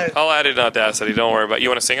 Well, I'll add it in Audacity. Don't worry about it. You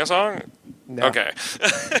want to sing a song? No. Okay.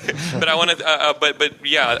 But I want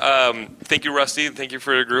to, thank you, Rusty. Thank you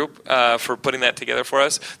for the group for putting that together for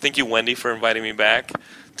us. Thank you, Wendy, for inviting me back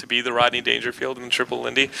to be the Rodney Dangerfield and the Triple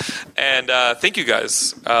Lindy. And thank you,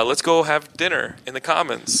 guys. Let's go have dinner in the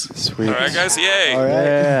Commons. Sweet. All right, guys? Yay. All right.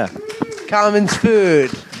 Yeah. Commons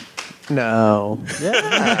food. No.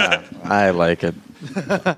 Yeah. I like it.